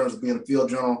quarterback in terms of being a field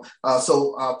general.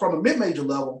 So from a mid-major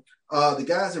level, the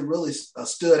guys that really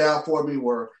stood out for me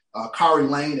were Khari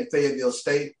Lane at Fayetteville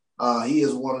State. He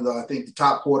is one of the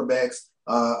top quarterbacks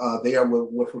there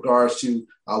with regards to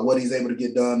what he's able to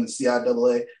get done in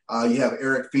CIAA. You have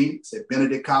Eric Phoenix at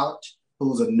Benedict College,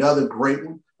 who's another great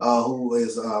one, who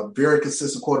is a very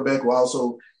consistent quarterback, who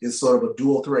also is sort of a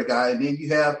dual threat guy. And then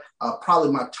you have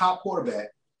probably my top quarterback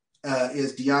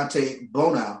is Deontay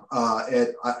Bonal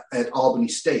at Albany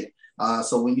State.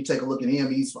 So when you take a look at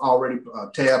him, he's already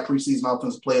tabbed preseason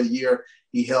offensive player of the year.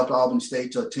 He helped Albany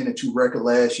State to a 10-2 record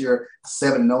last year,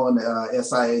 7-0 in the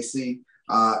SIAC.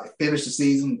 Finished the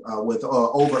season with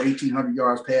over 1,800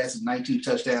 yards passing, 19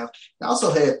 touchdowns. He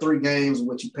also had 3 games in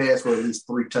which he passed for at least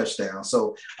 3 touchdowns.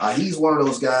 So he's one of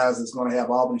those guys that's going to have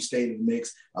Albany State in the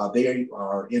mix. They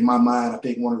are, in my mind, I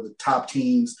think one of the top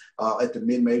teams at the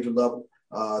mid-major level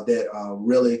that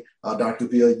really, Dr.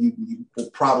 Ville, you will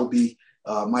probably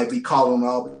might be calling on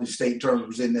Albany State in terms of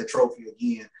presenting that trophy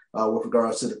again. With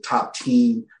regards to the top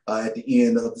team at the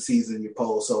end of the season in your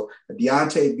poll. So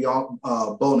Deontay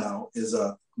Bonal is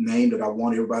a name that I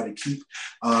want everybody to keep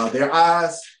their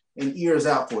eyes and ears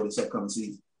out for this upcoming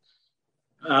season.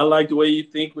 I like the way you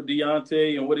think with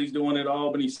Deontay and what he's doing at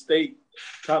Albany State.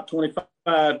 Top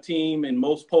 25 team in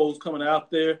most polls coming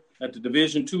out there at the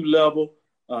Division II level.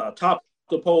 Top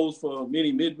the polls for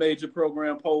many mid-major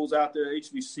program polls out there,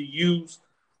 HBCUs.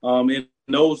 And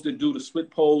those that do the split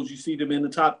polls, you see them in the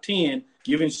top 10,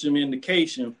 giving some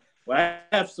indication. What I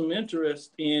have some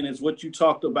interest in is what you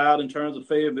talked about in terms of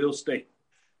Fayetteville State.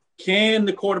 Can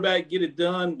the quarterback get it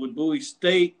done with Bowie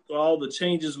State, all the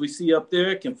changes we see up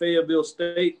there? Can Fayetteville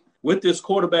State, with this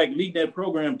quarterback leading that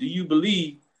program, do you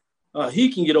believe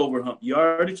he can get over a hump? You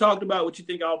already talked about what you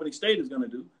think Albany State is going to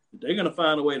do. They're going to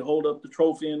find a way to hold up the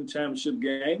trophy in the championship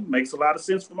game. Makes a lot of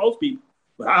sense for most people.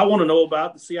 But I want to know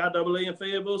about the CIAA and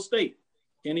Fayetteville State.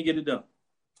 Can he get it done?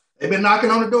 They've been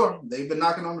knocking on the door. They've been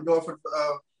knocking on the door for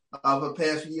the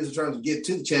past few years in terms of getting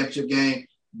to the championship game.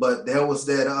 But there was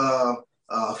that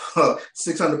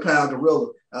 600-pound gorilla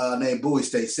named Bowie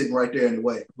State sitting right there in the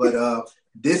way. But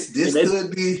this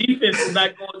could be defense is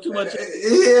not going too much.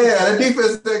 Yeah, the defense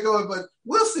is not going, but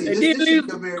we'll see. This should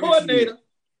be a very coordinator.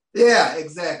 Yeah,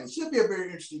 exactly. It should be a very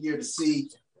interesting year to see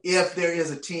if there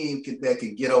is a team that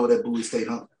can get over that Bowie State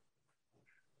hump.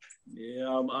 Yeah,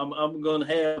 I'm going to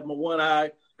have my one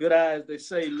eye, good eye, as they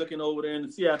say, looking over there in the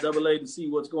CIAA to see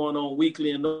what's going on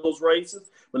weekly in those races.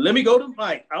 But let me go to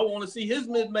Mike. I want to see his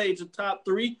mid-major top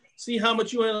 3, see how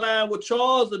much you're in line with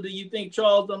Charles, or do you think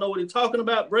Charles don't know what he's talking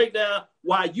about? Break down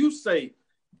why you say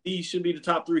these should be the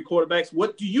top 3 quarterbacks.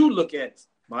 What do you look at,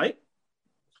 Mike?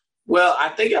 Well, I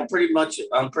think I'm pretty much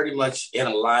in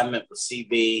alignment with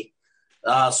CB.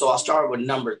 So I'll start with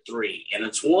number 3, and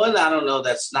it's one I don't know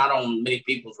that's not on many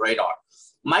people's radar.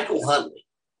 Michael Huntley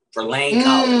for Lane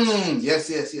College. Yes.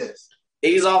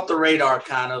 He's off the radar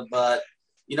kind of, but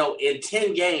in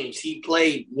 10 games he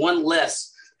played one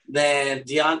less than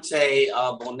Deontay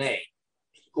Bonal,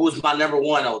 who was my number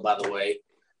 1, by the way.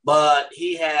 But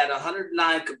he had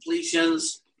 109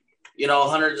 completions,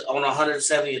 100 on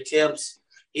 170 attempts.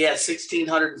 He had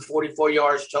 1,644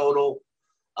 yards total.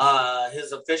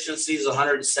 His efficiency is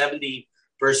 170%,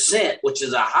 which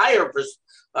is a higher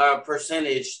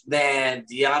percentage than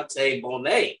Deontay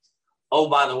Bonal. Oh,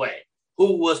 by the way,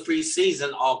 who was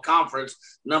preseason all-conference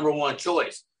number 1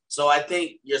 choice. So I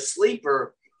think your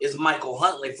sleeper is Michael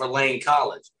Huntley for Lane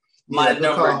College. My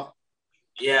number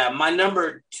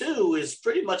 2 is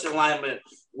pretty much in alignment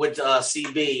with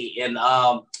CB and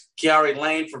Khari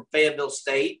Lane from Fayetteville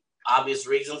State. Obvious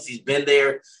reasons. He's been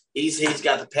there. He's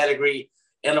got the pedigree.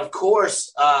 And, of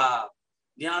course,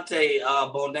 Deontay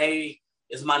Bonal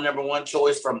is my number 1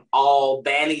 choice from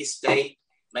Albany State.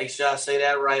 Make sure I say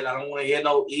that right. I don't want to hear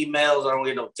no emails. I don't want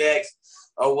to hear no texts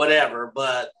or whatever.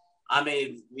 But, I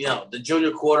mean, the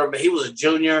junior quarterback, he was a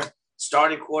junior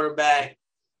starting quarterback.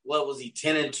 What was he,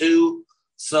 10-2?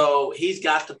 So he's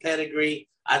got the pedigree.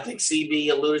 I think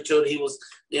CB alluded to it. He was,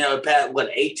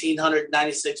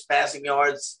 1,896 passing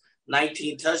yards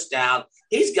 19 touchdowns.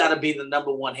 He's got to be the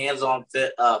number one hands-on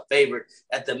favorite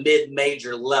at the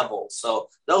mid-major level. So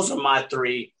those are my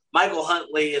three. Michael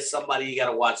Huntley is somebody you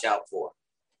got to watch out for.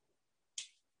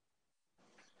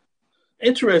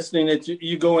 Interesting that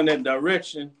you go in that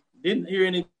direction. Didn't hear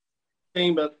anything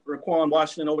about Raquan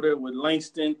Washington over there with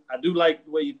Langston. I do like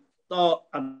the way you thought.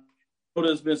 I know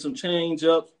there's been some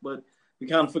change-ups, but we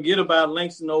kind of forget about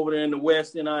Langston over there in the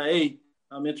West NIA.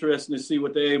 I'm interested to see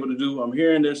what they're able to do. I'm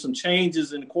hearing there's some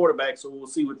changes in the quarterback, so we'll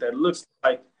see what that looks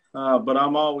like. But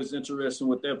I'm always interested in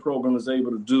what their program is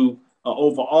able to do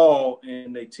overall,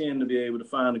 and they tend to be able to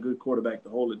find a good quarterback to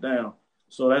hold it down.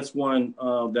 So that's one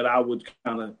that I would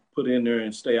kind of put in there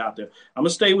and stay out there. I'm going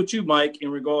to stay with you, Mike, in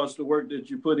regards to the work that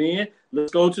you put in.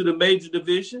 Let's go to the major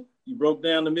division. You broke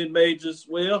down the mid-majors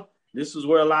well. This is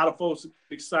where a lot of folks are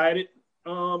excited.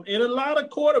 And a lot of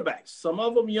quarterbacks, some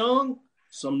of them young,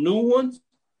 some new ones.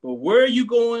 But where are you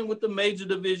going with the major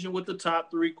division with the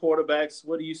top three quarterbacks?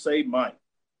 What do you say, Mike?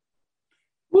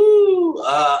 Woo!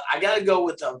 I got to go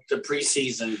with the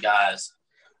preseason guys.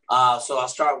 So I'll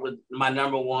start with my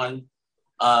number one,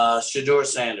 Shedeur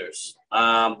Sanders.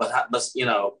 But you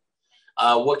know,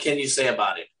 what can you say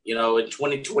about it? You know, in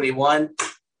 2021,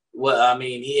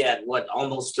 he had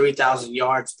almost 3,000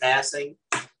 yards passing.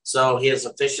 So his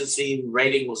efficiency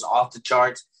rating was off the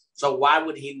charts. So why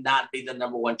would he not be the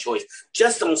number one choice?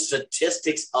 Just on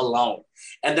statistics alone.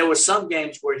 And there were some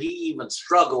games where he even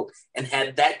struggled and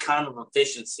had that kind of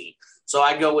efficiency. So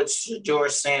I go with Shedeur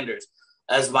Sanders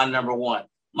as my number one.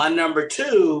 My number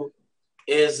two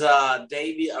is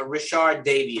Rashard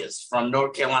Davies from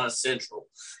North Carolina Central.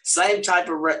 Same type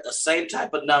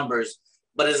of numbers,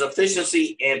 but his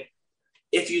efficiency, and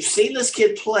if you've seen this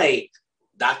kid play,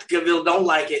 Dr. Cavill don't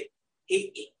like it.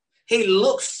 He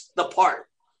looks the part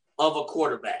of a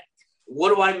quarterback.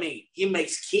 What do I mean? He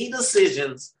makes key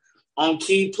decisions on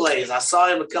key plays. I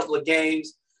saw him a couple of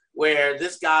games where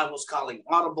this guy was calling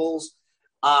audibles.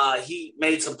 He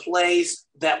made some plays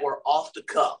that were off the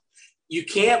cuff. You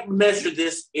can't measure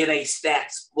this in a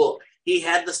stats book. He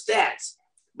had the stats,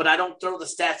 but I don't throw the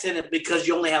stats in it because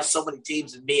you only have so many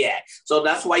teams in MEAC. So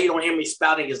that's why you don't hear me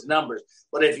spouting his numbers.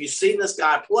 But if you see this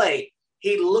guy play,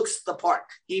 he looks the part.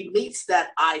 He meets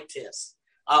that eye test.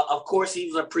 Of course,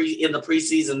 he was in the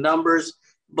preseason numbers,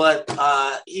 but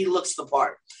he looks the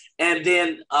part. And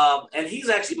then, and he's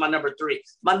actually my number three.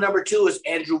 My number two is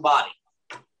Andrew Body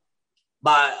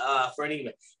for an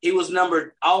even. He was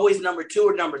always number two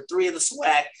or number three in the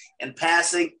SWAC and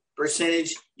passing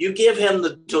percentage. You give him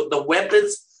the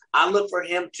weapons. I look for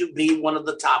him to be one of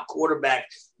the top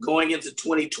quarterbacks going into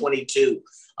 2022.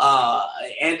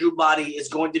 Andrew Body is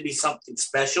going to be something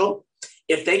special.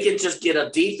 If they can just get a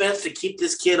defense to keep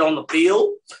this kid on the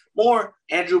field more,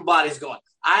 Andrew Body's going.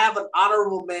 I have an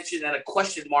honorable mention and a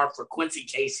question mark for Quincy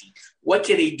Casey. What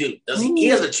can he do? He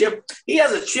has a chip? He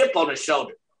has a chip on his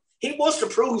shoulder. He wants to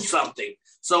prove something.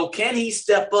 So can he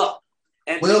step up?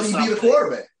 And will he be the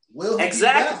quarterback?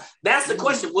 Exactly. That's the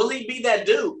question. Will he be that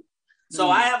dude? So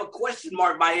I have a question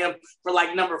mark by him for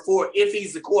like number 4 if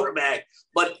he's the quarterback.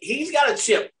 But he's got a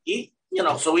chip.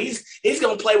 So he's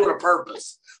going to play with a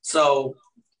purpose. So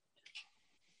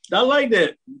I like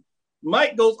that.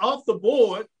 Mike goes off the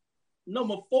board,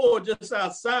 number 4, just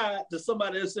outside to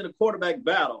somebody that's in a quarterback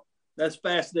battle. That's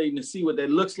fascinating to see what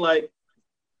that looks like.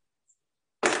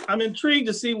 I'm intrigued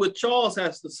to see what Charles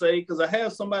has to say because I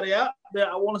have somebody out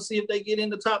there. I want to see if they get in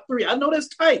the top 3. I know that's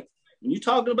tight. When you're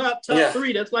talking about top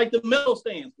 3, that's like the middle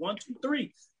stands. 1, 2,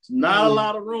 3. It's not a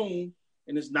lot of room,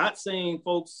 and it's not saying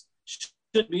folks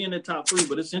should be in the top 3,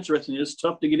 but it's interesting. It's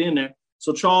tough to get in there.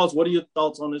 So, Charles, what are your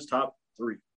thoughts on this top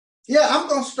 3? Yeah, I'm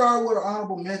going to start with an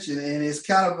honorable mention, and it's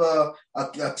kind of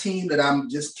a team that I'm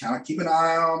just kind of keeping an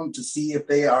eye on to see if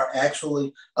they are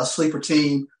actually a sleeper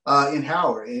team in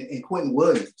Howard, in Quentin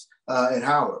Williams at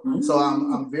Howard. Mm-hmm. So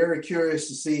I'm very curious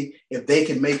to see if they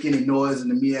can make any noise in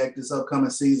the MEAC this upcoming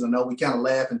season. I know we kind of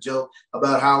laugh and joke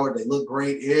about Howard. They look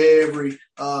great every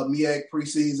MEAC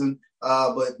preseason.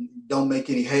 But don't make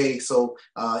any hay. So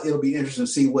it'll be interesting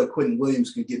to see what Quentin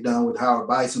Williams can get done with Howard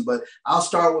Bison. But I'll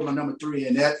start with my number 3,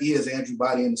 and that is Andrew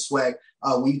Body in the SWAC.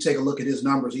 When you take a look at his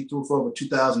numbers, he threw for over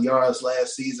 2,000 yards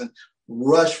last season,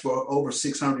 rushed for over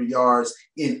 600 yards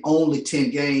in only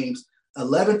 10 games,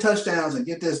 11 touchdowns, and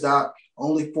get this, Doc,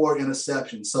 only 4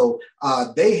 interceptions. So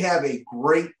they have a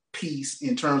great piece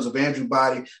in terms of Andrew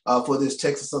Body for this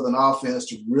Texas Southern offense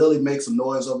to really make some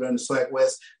noise over there in the SWAC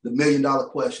West. The $1 million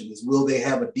question is, will they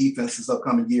have a defense this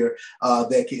upcoming year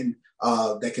that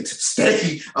can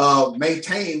stay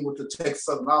maintain with the Texas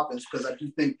Southern offense? Because I do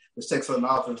think the Texas Southern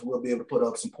offense will be able to put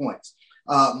up some points.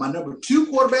 My number 2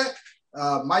 quarterback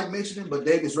Mike mentioned him, but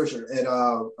Davis Richard at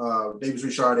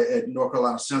North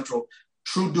Carolina Central.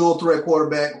 True dual threat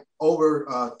quarterback,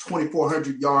 over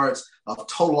 2,400 yards of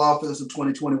total offense in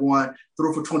 2021,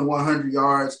 threw for 2,100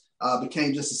 yards,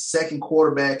 became just the second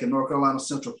quarterback in North Carolina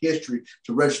Central history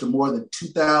to register more than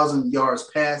 2,000 yards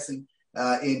passing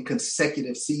in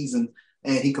consecutive seasons.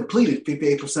 And he completed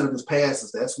 58% of his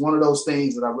passes. That's one of those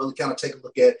things that I really kind of take a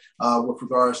look at with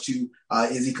regards to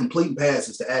is he completing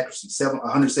passes to accuracy,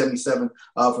 177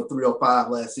 for 305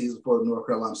 last season for North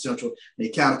Carolina Central. And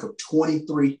he counted for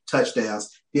 23 touchdowns,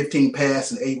 15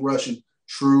 passing, 8 rushing.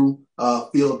 True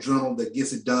field general that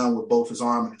gets it done with both his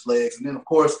arm and his legs. And then, of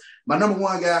course, my number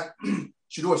one guy,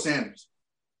 Shedeur Sanders.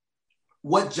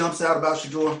 What jumps out about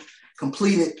Shedeur?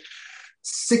 Completed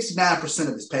 69%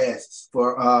 of his passes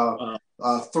for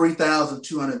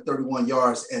 3,231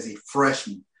 yards as a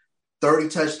freshman, 30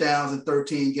 touchdowns in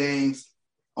 13 games,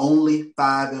 only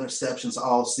 5 interceptions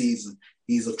all season.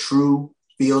 He's a true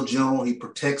field general. He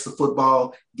protects the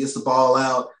football, gets the ball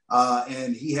out,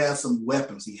 and he has some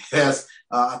weapons. He has,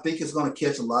 I think it's going to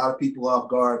catch a lot of people off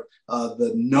guard,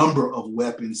 the number of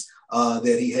weapons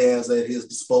that he has at his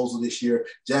disposal this year.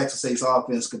 Jackson State's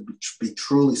offense could be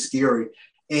truly scary.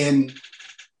 And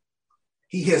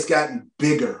he has gotten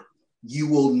bigger. You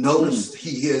will notice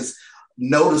he is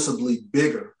noticeably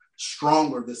bigger,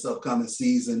 stronger this upcoming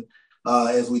season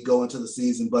as we go into the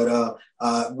season. But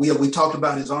we talked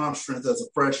about his arm strength as a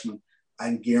freshman. I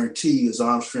can guarantee you his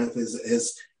arm strength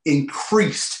has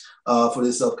increased for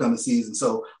this upcoming season.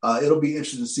 So it'll be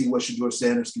interesting to see what Shedeur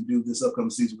Sanders can do this upcoming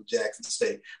season with Jackson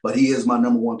State. But he is my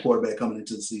number one quarterback coming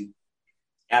into the season.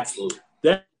 Absolutely.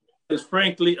 That is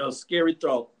frankly a scary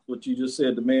thought. What you just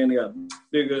said, the man got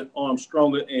bigger, arms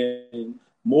stronger, and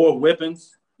more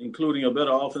weapons, including a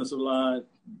better offensive line.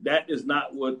 That is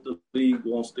not what the league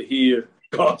wants to hear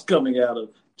coming out of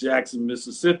Jackson,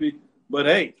 Mississippi. But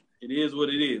hey, it is what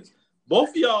it is. Both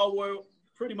of y'all were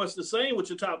pretty much the same with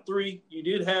your top three. You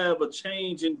did have a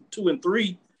change in 2 and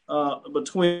 3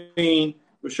 between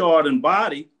Rashard and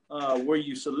Body where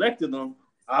you selected them.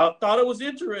 I thought it was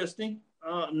interesting.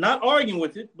 Not arguing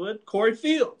with it, but Corey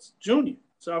Fields, Jr.,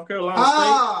 South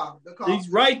Carolina State. He's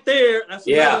right there. That's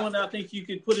another one I think you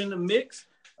could put in the mix.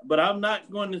 But I'm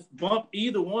not going to bump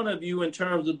either one of you in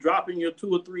terms of dropping your 2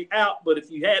 or 3 out. But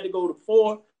if you had to go to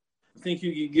 4, I think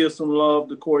you could give some love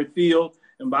to Corey Fields.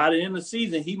 And by the end of the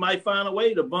season, he might find a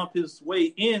way to bump his way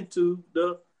into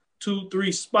the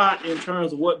 2-3 spot in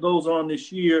terms of what goes on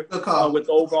this year with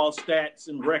overall stats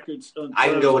and records. I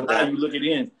can go with that. You look at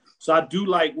in. So I do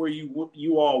like where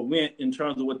you all went in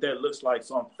terms of what that looks like.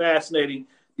 So I'm fascinating.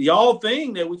 The all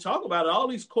thing that we talk about, all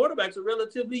these quarterbacks are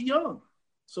relatively young.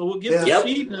 So we'll get to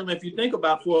see them, if you think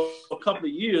about, for a couple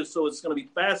of years. So it's going to be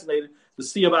fascinating to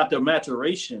see about their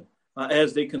maturation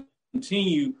as they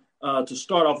continue to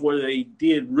start off where they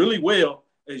did really well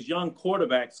as young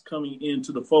quarterbacks coming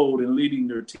into the fold and leading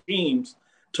their teams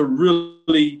to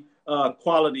really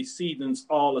quality seasons,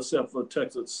 all except for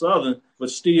Texas Southern, but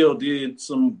still did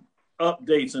some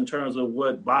updates in terms of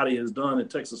what Body has done at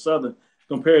Texas Southern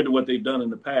compared to what they've done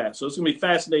in the past. So it's going to be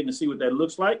fascinating to see what that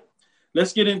looks like.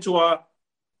 Let's get into our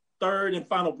third and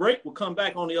final break. We'll come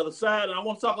back on the other side, and I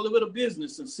want to talk a little bit of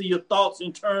business and see your thoughts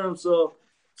in terms of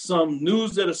some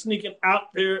news that are sneaking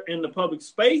out there in the public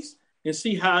space and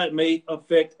see how it may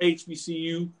affect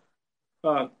HBCU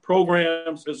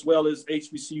programs as well as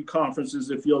HBCU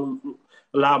conferences, if you'll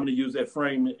allow me to use that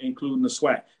frame, including the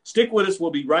SWAC. Stick with us.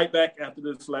 We'll be right back after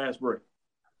this last break.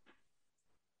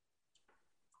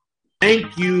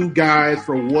 Thank you guys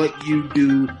for what you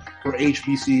do for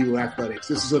HBCU athletics.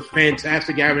 This is a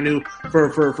fantastic avenue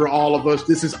for all of us.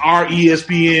 This is our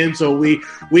ESPN, so we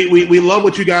love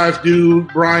what you guys do.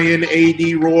 Brian,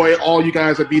 AD, Roy, all you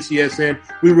guys at BCSN.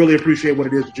 We really appreciate what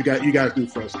it is that you guys do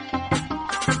for us.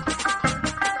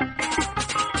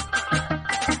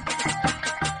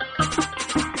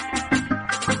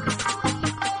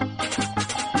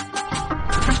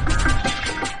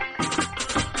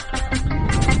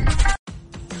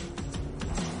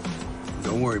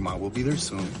 We'll be there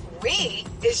soon. We?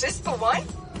 Is this the one?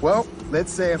 Well,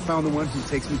 let's say I found the one who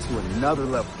takes me to another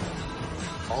level.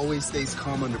 Always stays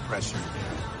calm under pressure.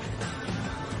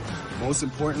 Most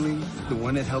importantly, the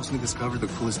one that helps me discover the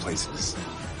coolest places.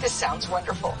 This sounds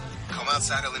wonderful. Come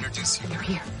outside, I'll introduce you. You're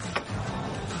here.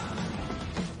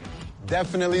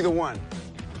 Definitely the one.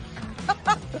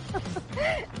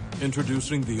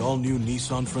 Introducing the all-new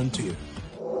Nissan Frontier.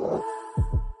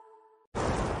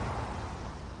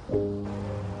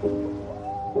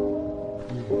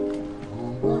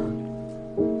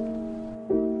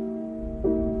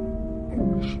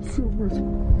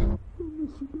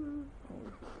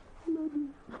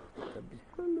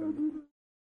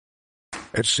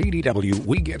 At CDW,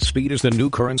 we get speed as the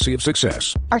new currency of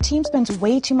success. Our team spends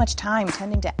way too much time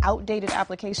tending to outdated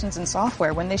applications and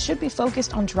software when they should be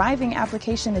focused on driving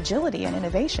application agility and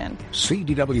innovation.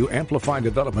 CDW Amplify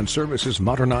Development Services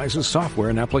modernizes software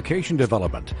and application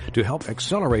development to help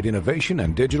accelerate innovation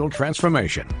and digital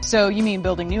transformation. So you mean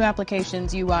building new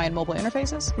applications, UI, and mobile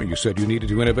interfaces? Well, you said you needed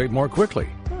to innovate more quickly.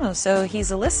 Oh, so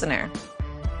he's a listener.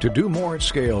 To do more at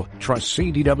scale, trust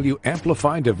CDW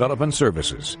Amplify Development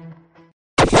Services.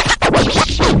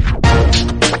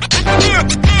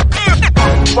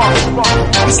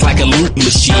 It's like a loop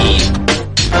machine.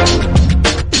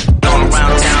 Going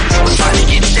around town, trying to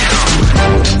get down.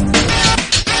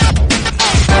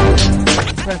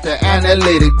 Press the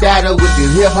analytic data with the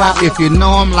hip hop. If you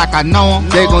know them like I know them,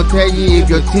 they gon' tell you if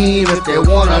your team, if they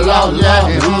wanna lose,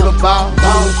 and who the ball.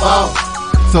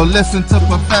 So listen to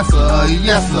Professor,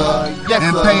 yes sir,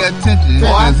 and pay attention,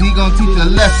 cause he gon' teach a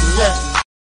lesson.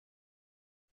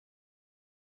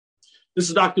 This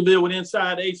is Dr. Bill with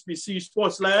Inside HBCU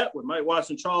Sports Lab with Mike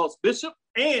Watson, Charles Bishop,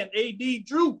 and A.D.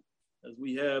 Drew, as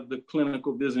we have the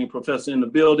clinical visiting professor in the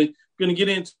building. We're going to get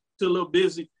into a little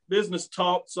business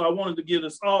talk, so I wanted to get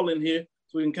us all in here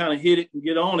so we can kind of hit it and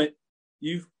get on it.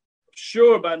 You've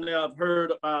sure by now have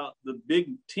heard about the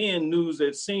Big Ten news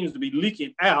that seems to be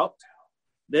leaking out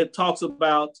that talks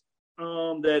about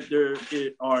that there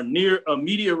are near a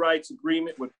media rights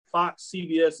agreement with Fox,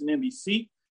 CBS, and NBC.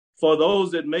 For those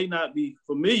that may not be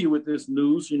familiar with this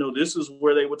news, this is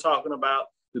where they were talking about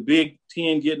the Big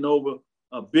Ten getting over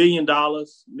 $1 billion,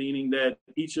 meaning that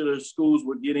each of the schools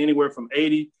would get anywhere from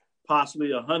 80, possibly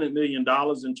 $100 million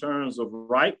in terms of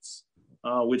rights,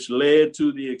 which led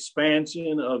to the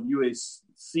expansion of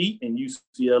USC and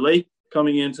UCLA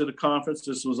coming into the conference.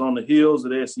 This was on the heels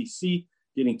of the SEC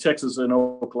getting Texas and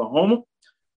Oklahoma.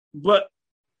 But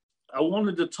I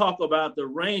wanted to talk about the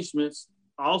arrangements.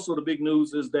 Also, the big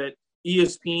news is that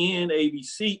ESPN,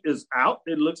 ABC is out,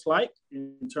 it looks like,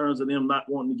 in terms of them not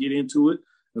wanting to get into it.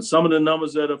 And some of the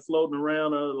numbers that are floating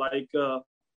around are like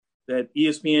that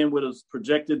ESPN would have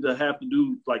projected to have to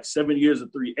do like 7 years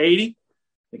of 380.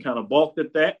 They kind of balked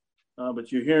at that.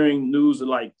 But you're hearing news of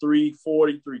like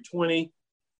 340, 320,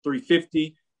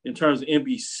 350 in terms of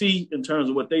NBC, in terms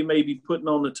of what they may be putting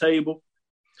on the table.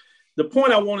 The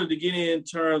point I wanted to get in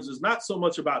terms is not so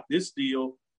much about this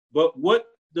deal, but what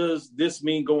does this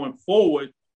mean going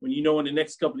forward when in the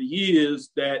next couple of years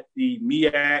that the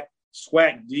MEAC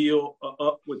SWAC deal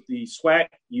up with the SWAC,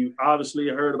 you obviously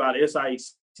heard about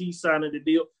SIAC signing the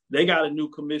deal. They got a new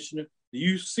commissioner. Do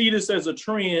you see this as a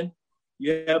trend?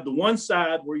 You have the one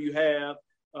side where you have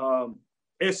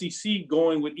SEC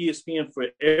going with ESPN for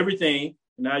everything.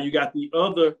 Now you got the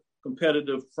other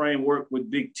competitive framework with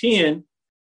Big Ten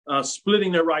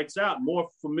splitting their rights out. More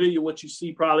familiar what you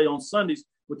see probably on Sundays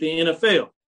with the NFL.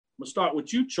 I'm going to start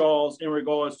with you, Charles, in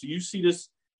regards to, you see this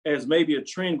as maybe a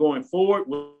trend going forward?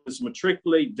 Will this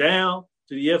matriculate down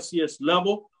to the FCS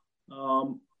level?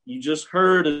 You just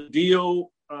heard a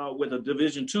deal with a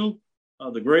Division II,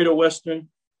 the Greater Western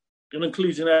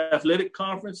Intercollegiate Athletic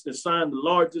Conference, that signed the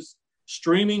largest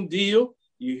streaming deal.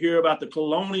 You hear about the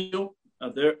Colonial.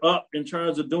 They're up in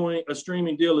terms of doing a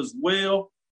streaming deal as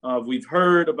well. We've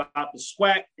heard about the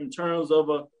SWAC in terms of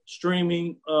a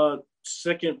streaming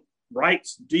second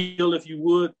rights deal, if you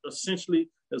would, essentially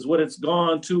is what it's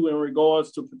gone to in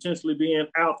regards to potentially being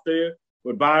out there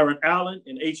with Byron Allen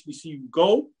and HBCU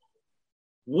Go.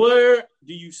 Where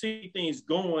do you see things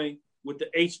going with the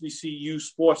HBCU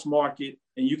sports market?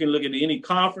 And you can look at any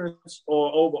conference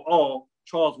or overall.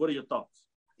 Charles, what are your thoughts?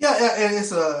 Yeah,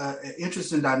 it's an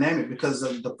interesting dynamic because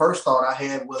the first thought I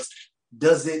had was,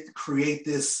 does it create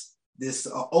this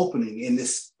opening in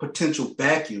this potential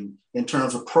vacuum in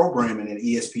terms of programming at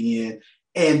ESPN?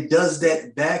 And does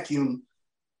that vacuum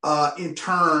in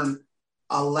turn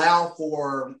allow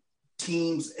for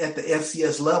teams at the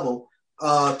FCS level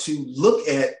to look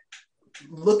at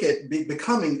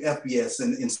becoming FBS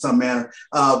in some manner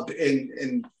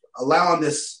and allowing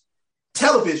this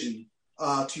television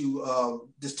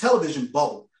this television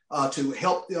bubble to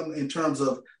help them in terms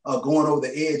of going over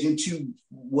the edge into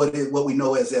what we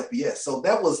know as FBS. So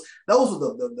those were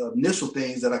the initial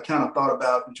things that I kind of thought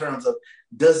about in terms of,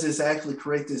 does this actually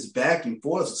create this vacuum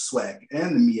for the SWAC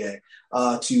and the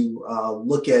MEAC to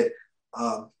look at,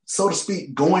 so to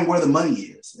speak, going where the money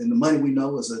is. And the money we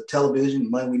know is a television, the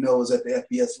money we know is at the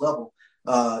FBS level.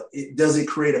 Does it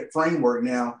create a framework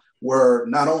now where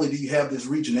not only do you have this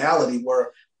regionality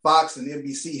where Fox and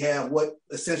NBC have what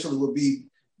essentially would be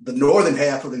the northern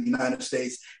half of the United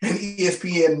States, and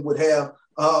ESPN would have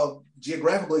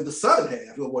geographically the southern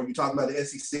half, where you're talking about the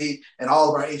SEC and all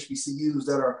of our HBCUs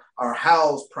that are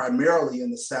housed primarily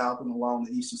in the South and along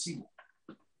the Eastern Seaboard.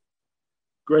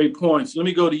 Great points. Let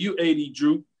me go to you, AD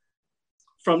Drew.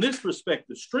 From this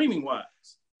perspective, streaming-wise,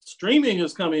 streaming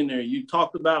has come in there. You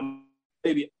talked about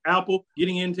maybe Apple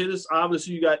getting into this.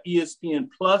 Obviously, you got ESPN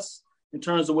Plus in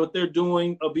terms of what they're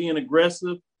doing of being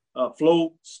aggressive.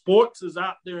 Flow Sports is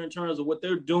out there in terms of what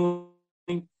they're doing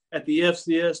at the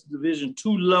FCS Division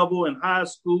II level in high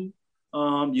school.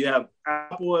 You have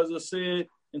Apple, as I said,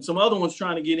 and some other ones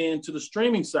trying to get into the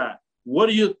streaming side. What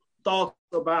are your thoughts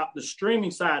about the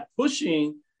streaming side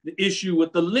pushing the issue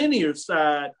with the linear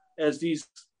side as these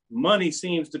money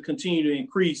seems to continue to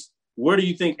increase? Where do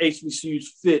you think HBCUs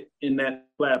fit in that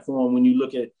platform when you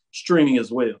look at streaming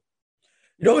as well?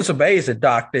 You know, it's amazing,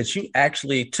 Doc, that you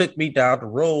actually took me down the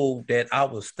road that I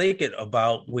was thinking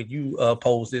about when you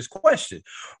posed this question,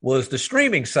 was the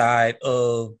streaming side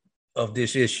of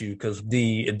this issue. Because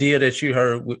the deal that you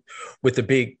heard with the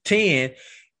Big Ten,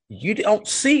 you don't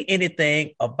see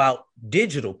anything about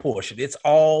digital portion. It's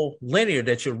all linear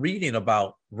that you're reading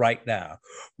about right now.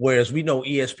 Whereas we know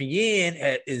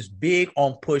ESPN is big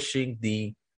on pushing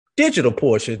the digital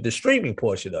portion, the streaming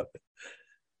portion of it.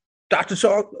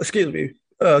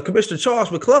 Commissioner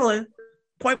Charles McClellan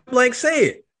point blank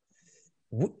said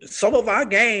some of our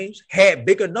games had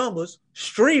bigger numbers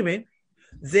streaming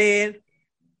than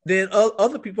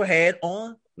other people had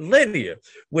on linear,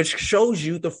 which shows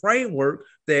you the framework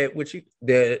that's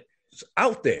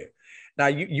out there. Now,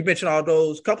 you mentioned all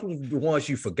those. Couple of the ones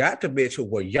you forgot to mention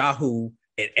were Yahoo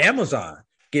and Amazon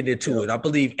getting into it. I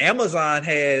believe Amazon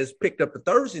has picked up the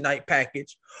Thursday night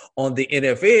package on the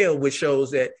NFL, which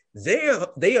shows that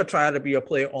they are trying to be a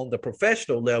player on the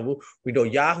professional level. We know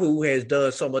Yahoo has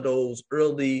done some of those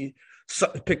early,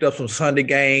 picked up some Sunday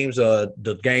games,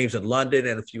 the games in London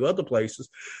and a few other places.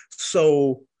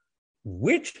 So,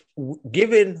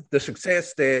 given the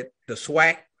success that the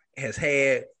SWAC has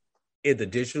had in the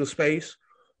digital space,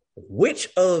 which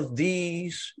of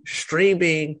these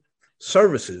streaming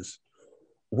services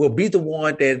will be the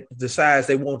one that decides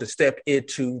they want to step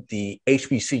into the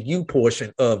HBCU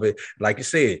portion of it? Like you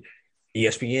said,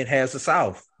 ESPN has the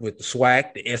South with the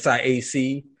SWAC, the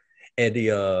SIAC, and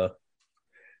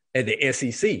the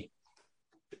SEC.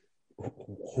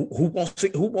 Who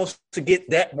wants to get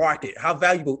that market? How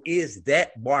valuable is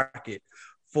that market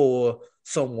for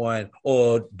someone?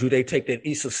 Or do they take that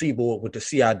Eastern Seaboard with the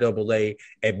CIAA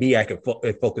and MEAC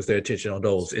and focus their attention on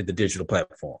those in the digital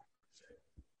platform?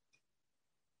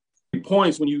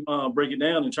 Points when you break it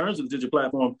down in terms of the digital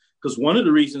platform, because one of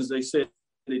the reasons they said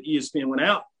that ESPN went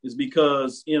out is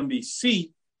because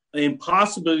NBC and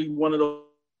possibly one of those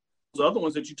other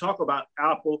ones that you talk about,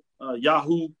 Apple,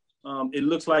 Yahoo, it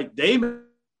looks like they may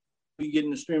be getting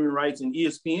the streaming rights, and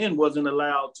ESPN wasn't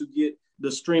allowed to get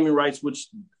the streaming rights, which,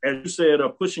 as you said, are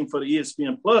pushing for the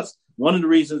ESPN Plus. One of the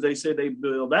reasons they said they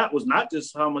built that was not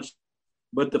just how much,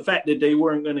 but the fact that they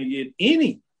weren't going to get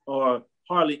any or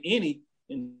hardly any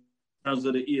in terms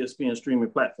of the ESPN streaming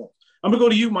platform. I'm going to go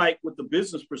to you, Mike, with the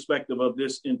business perspective of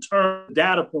this in terms of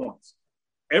data points.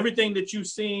 Everything that you've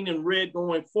seen and read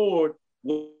going forward,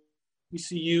 what we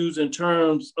see used in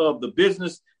terms of the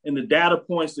business and the data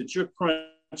points that you're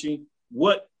crunching,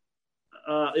 what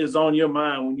is on your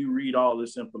mind when you read all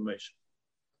this information?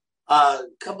 A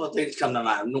couple of things come to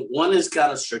mind. One is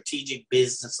kind of strategic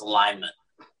business alignment.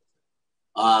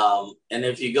 And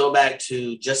if you go back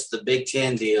to just the Big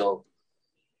Ten deal,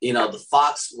 you know, the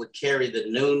Fox would carry the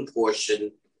noon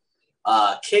portion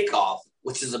kickoff,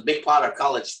 which is a big part of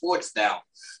college sports now.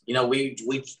 You know, we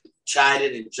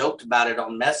chided and joked about it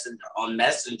on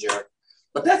Messenger,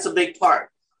 but that's a big part.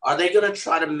 Are they going to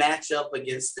try to match up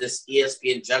against this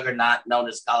ESPN juggernaut known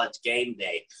as College Game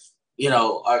Day?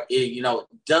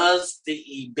 Does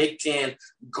the Big Ten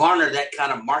garner that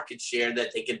kind of market share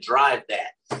that they can drive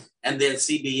that? And then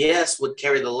CBS would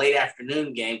carry the late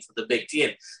afternoon game for the Big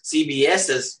Ten. CBS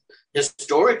has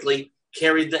historically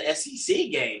carried the SEC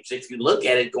games, if you look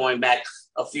at it going back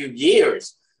a few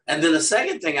years. And then the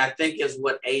second thing I think is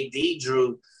what AD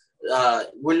drew.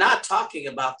 We're not talking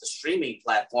about the streaming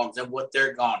platforms and what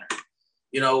they're garnering.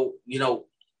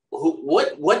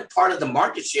 What part of the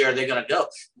market share are they going to go?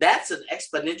 That's an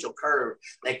exponential curve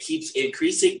that keeps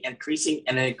increasing.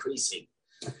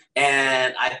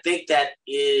 And I think that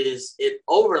it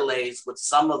overlays with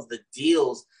some of the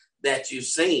deals that you've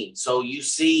seen. So you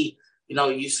see,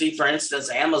 for instance,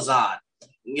 Amazon,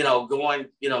 going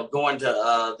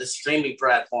to the streaming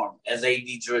platform as AD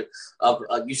drew.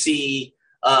 You see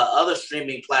other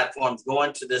streaming platforms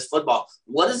going to this football.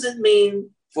 What does it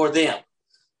mean for them?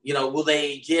 will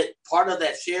they get part of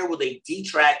that share? Will they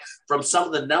detract from some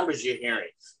of the numbers you're hearing?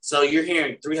 So you're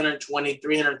hearing 320,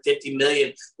 350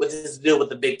 million with this deal with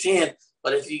the Big Ten.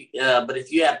 But if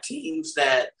you have teams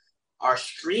that are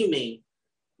streaming,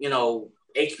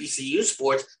 HBCU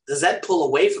sports, does that pull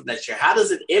away from that share? How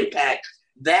does it impact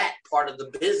that part of the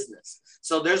business?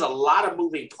 So there's a lot of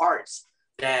moving parts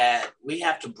that we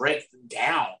have to break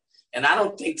down. And I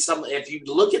don't think if you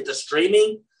look at the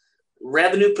streaming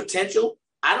revenue potential,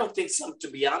 I don't think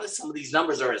to be honest, some of these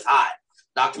numbers are as high.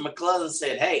 Dr. McClellan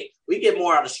said, hey, we get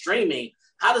more out of streaming.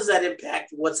 How does that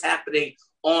impact what's happening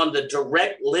on the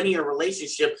direct linear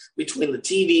relationship between the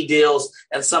TV deals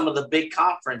and some of the big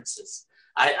conferences?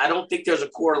 I don't think there's a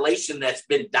correlation that's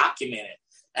been documented.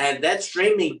 And that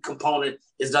streaming component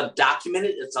is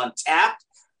undocumented, it's untapped.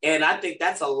 And I think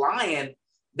that's a lion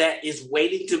that is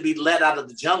waiting to be let out of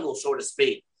the jungle, so to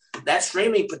speak. That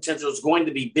streaming potential is going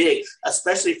to be big,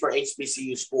 especially for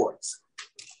HBCU sports.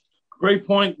 Great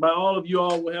point by all of you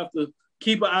all. We'll have to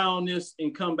keep an eye on this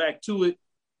and come back to it.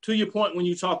 To your point, when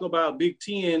you talk about Big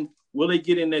Ten, will they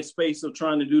get in that space of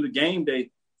trying to do the game day?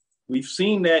 We've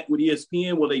seen that with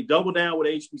ESPN. Will they double down with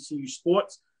HBCU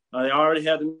sports? They already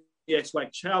have the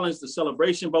X-Wax Challenge, the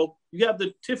Celebration Bowl. You have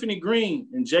the Tiffany Green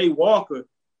and Jay Walker,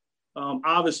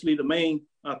 obviously the main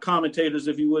commentators,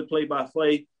 if you would,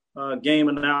 play-by-play game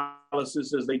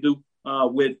analysis as they do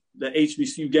with the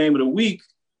HBCU Game of the Week.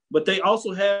 But they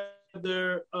also have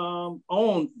their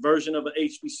own version of an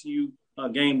HBCU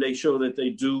game day show that they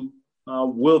do.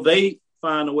 Will they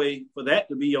find a way for that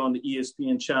to be on the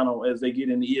ESPN channel as they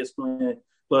get in the ESPN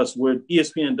Plus with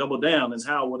ESPN Double Down, and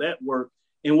how will that work?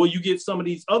 And will you get some of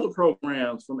these other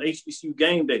programs from HBCU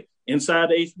Game Day inside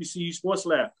the HBCU Sports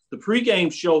Lab? The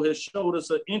pregame show has showed us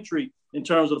an entry in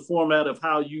terms of the format of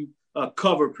how you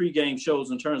cover pregame shows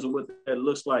in terms of what that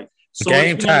looks like. So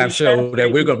Game Time show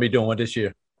that we're going to be doing this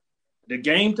year. The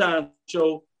Game Time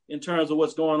show in terms of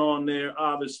what's going on there,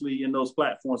 obviously, in those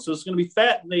platforms. So it's going to be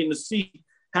fascinating to see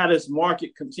how this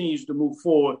market continues to move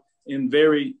forward in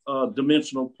very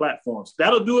dimensional platforms.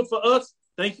 That'll do it for us.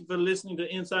 Thank you for listening to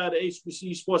Inside the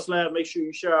HBCU Sports Lab. Make sure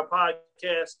you share our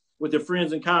podcast with your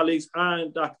friends and colleagues.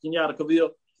 I'm Dr. Kenyatta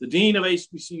Cavill, the Dean of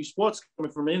HBCU Sports,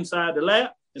 coming from inside the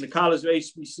lab in the College of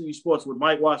HBCU Sports with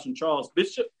Mike Washington, Charles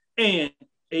Bishop, and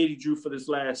Eddie Drew for this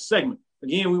last segment.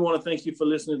 Again, we want to thank you for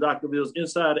listening to Dr. Cavill's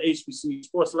Inside the HBCU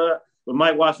Sports Lab with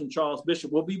Mike Washington, Charles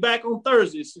Bishop. We'll be back on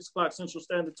Thursday at 6 o'clock Central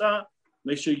Standard Time.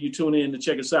 Make sure you tune in to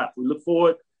check us out. We look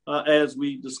forward as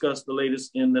we discuss the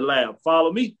latest in the lab.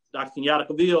 Follow me, Dr. Kenyatta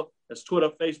Cavill. That's Twitter,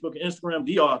 Facebook, and Instagram,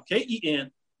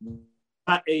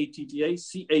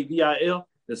 DrKenyattaCavil.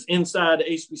 That's Inside the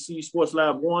HBCU Sports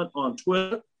Lab 1 on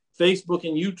Twitter. Facebook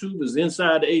and YouTube is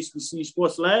Inside the HBCU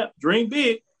Sports Lab. Dream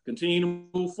big. Continue to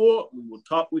move forward. We will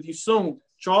talk with you soon.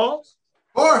 Charles?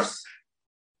 Of course.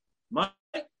 Mike?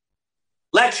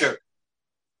 Lecture.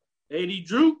 Eddie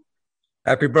Drew?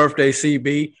 Happy birthday,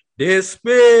 CB.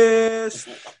 Dismissed.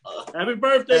 Happy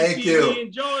birthday, Thank CB. you.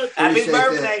 Enjoy it. Happy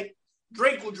Appreciate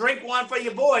birthday. Drink one for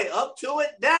your boy. Up to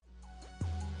it. Down.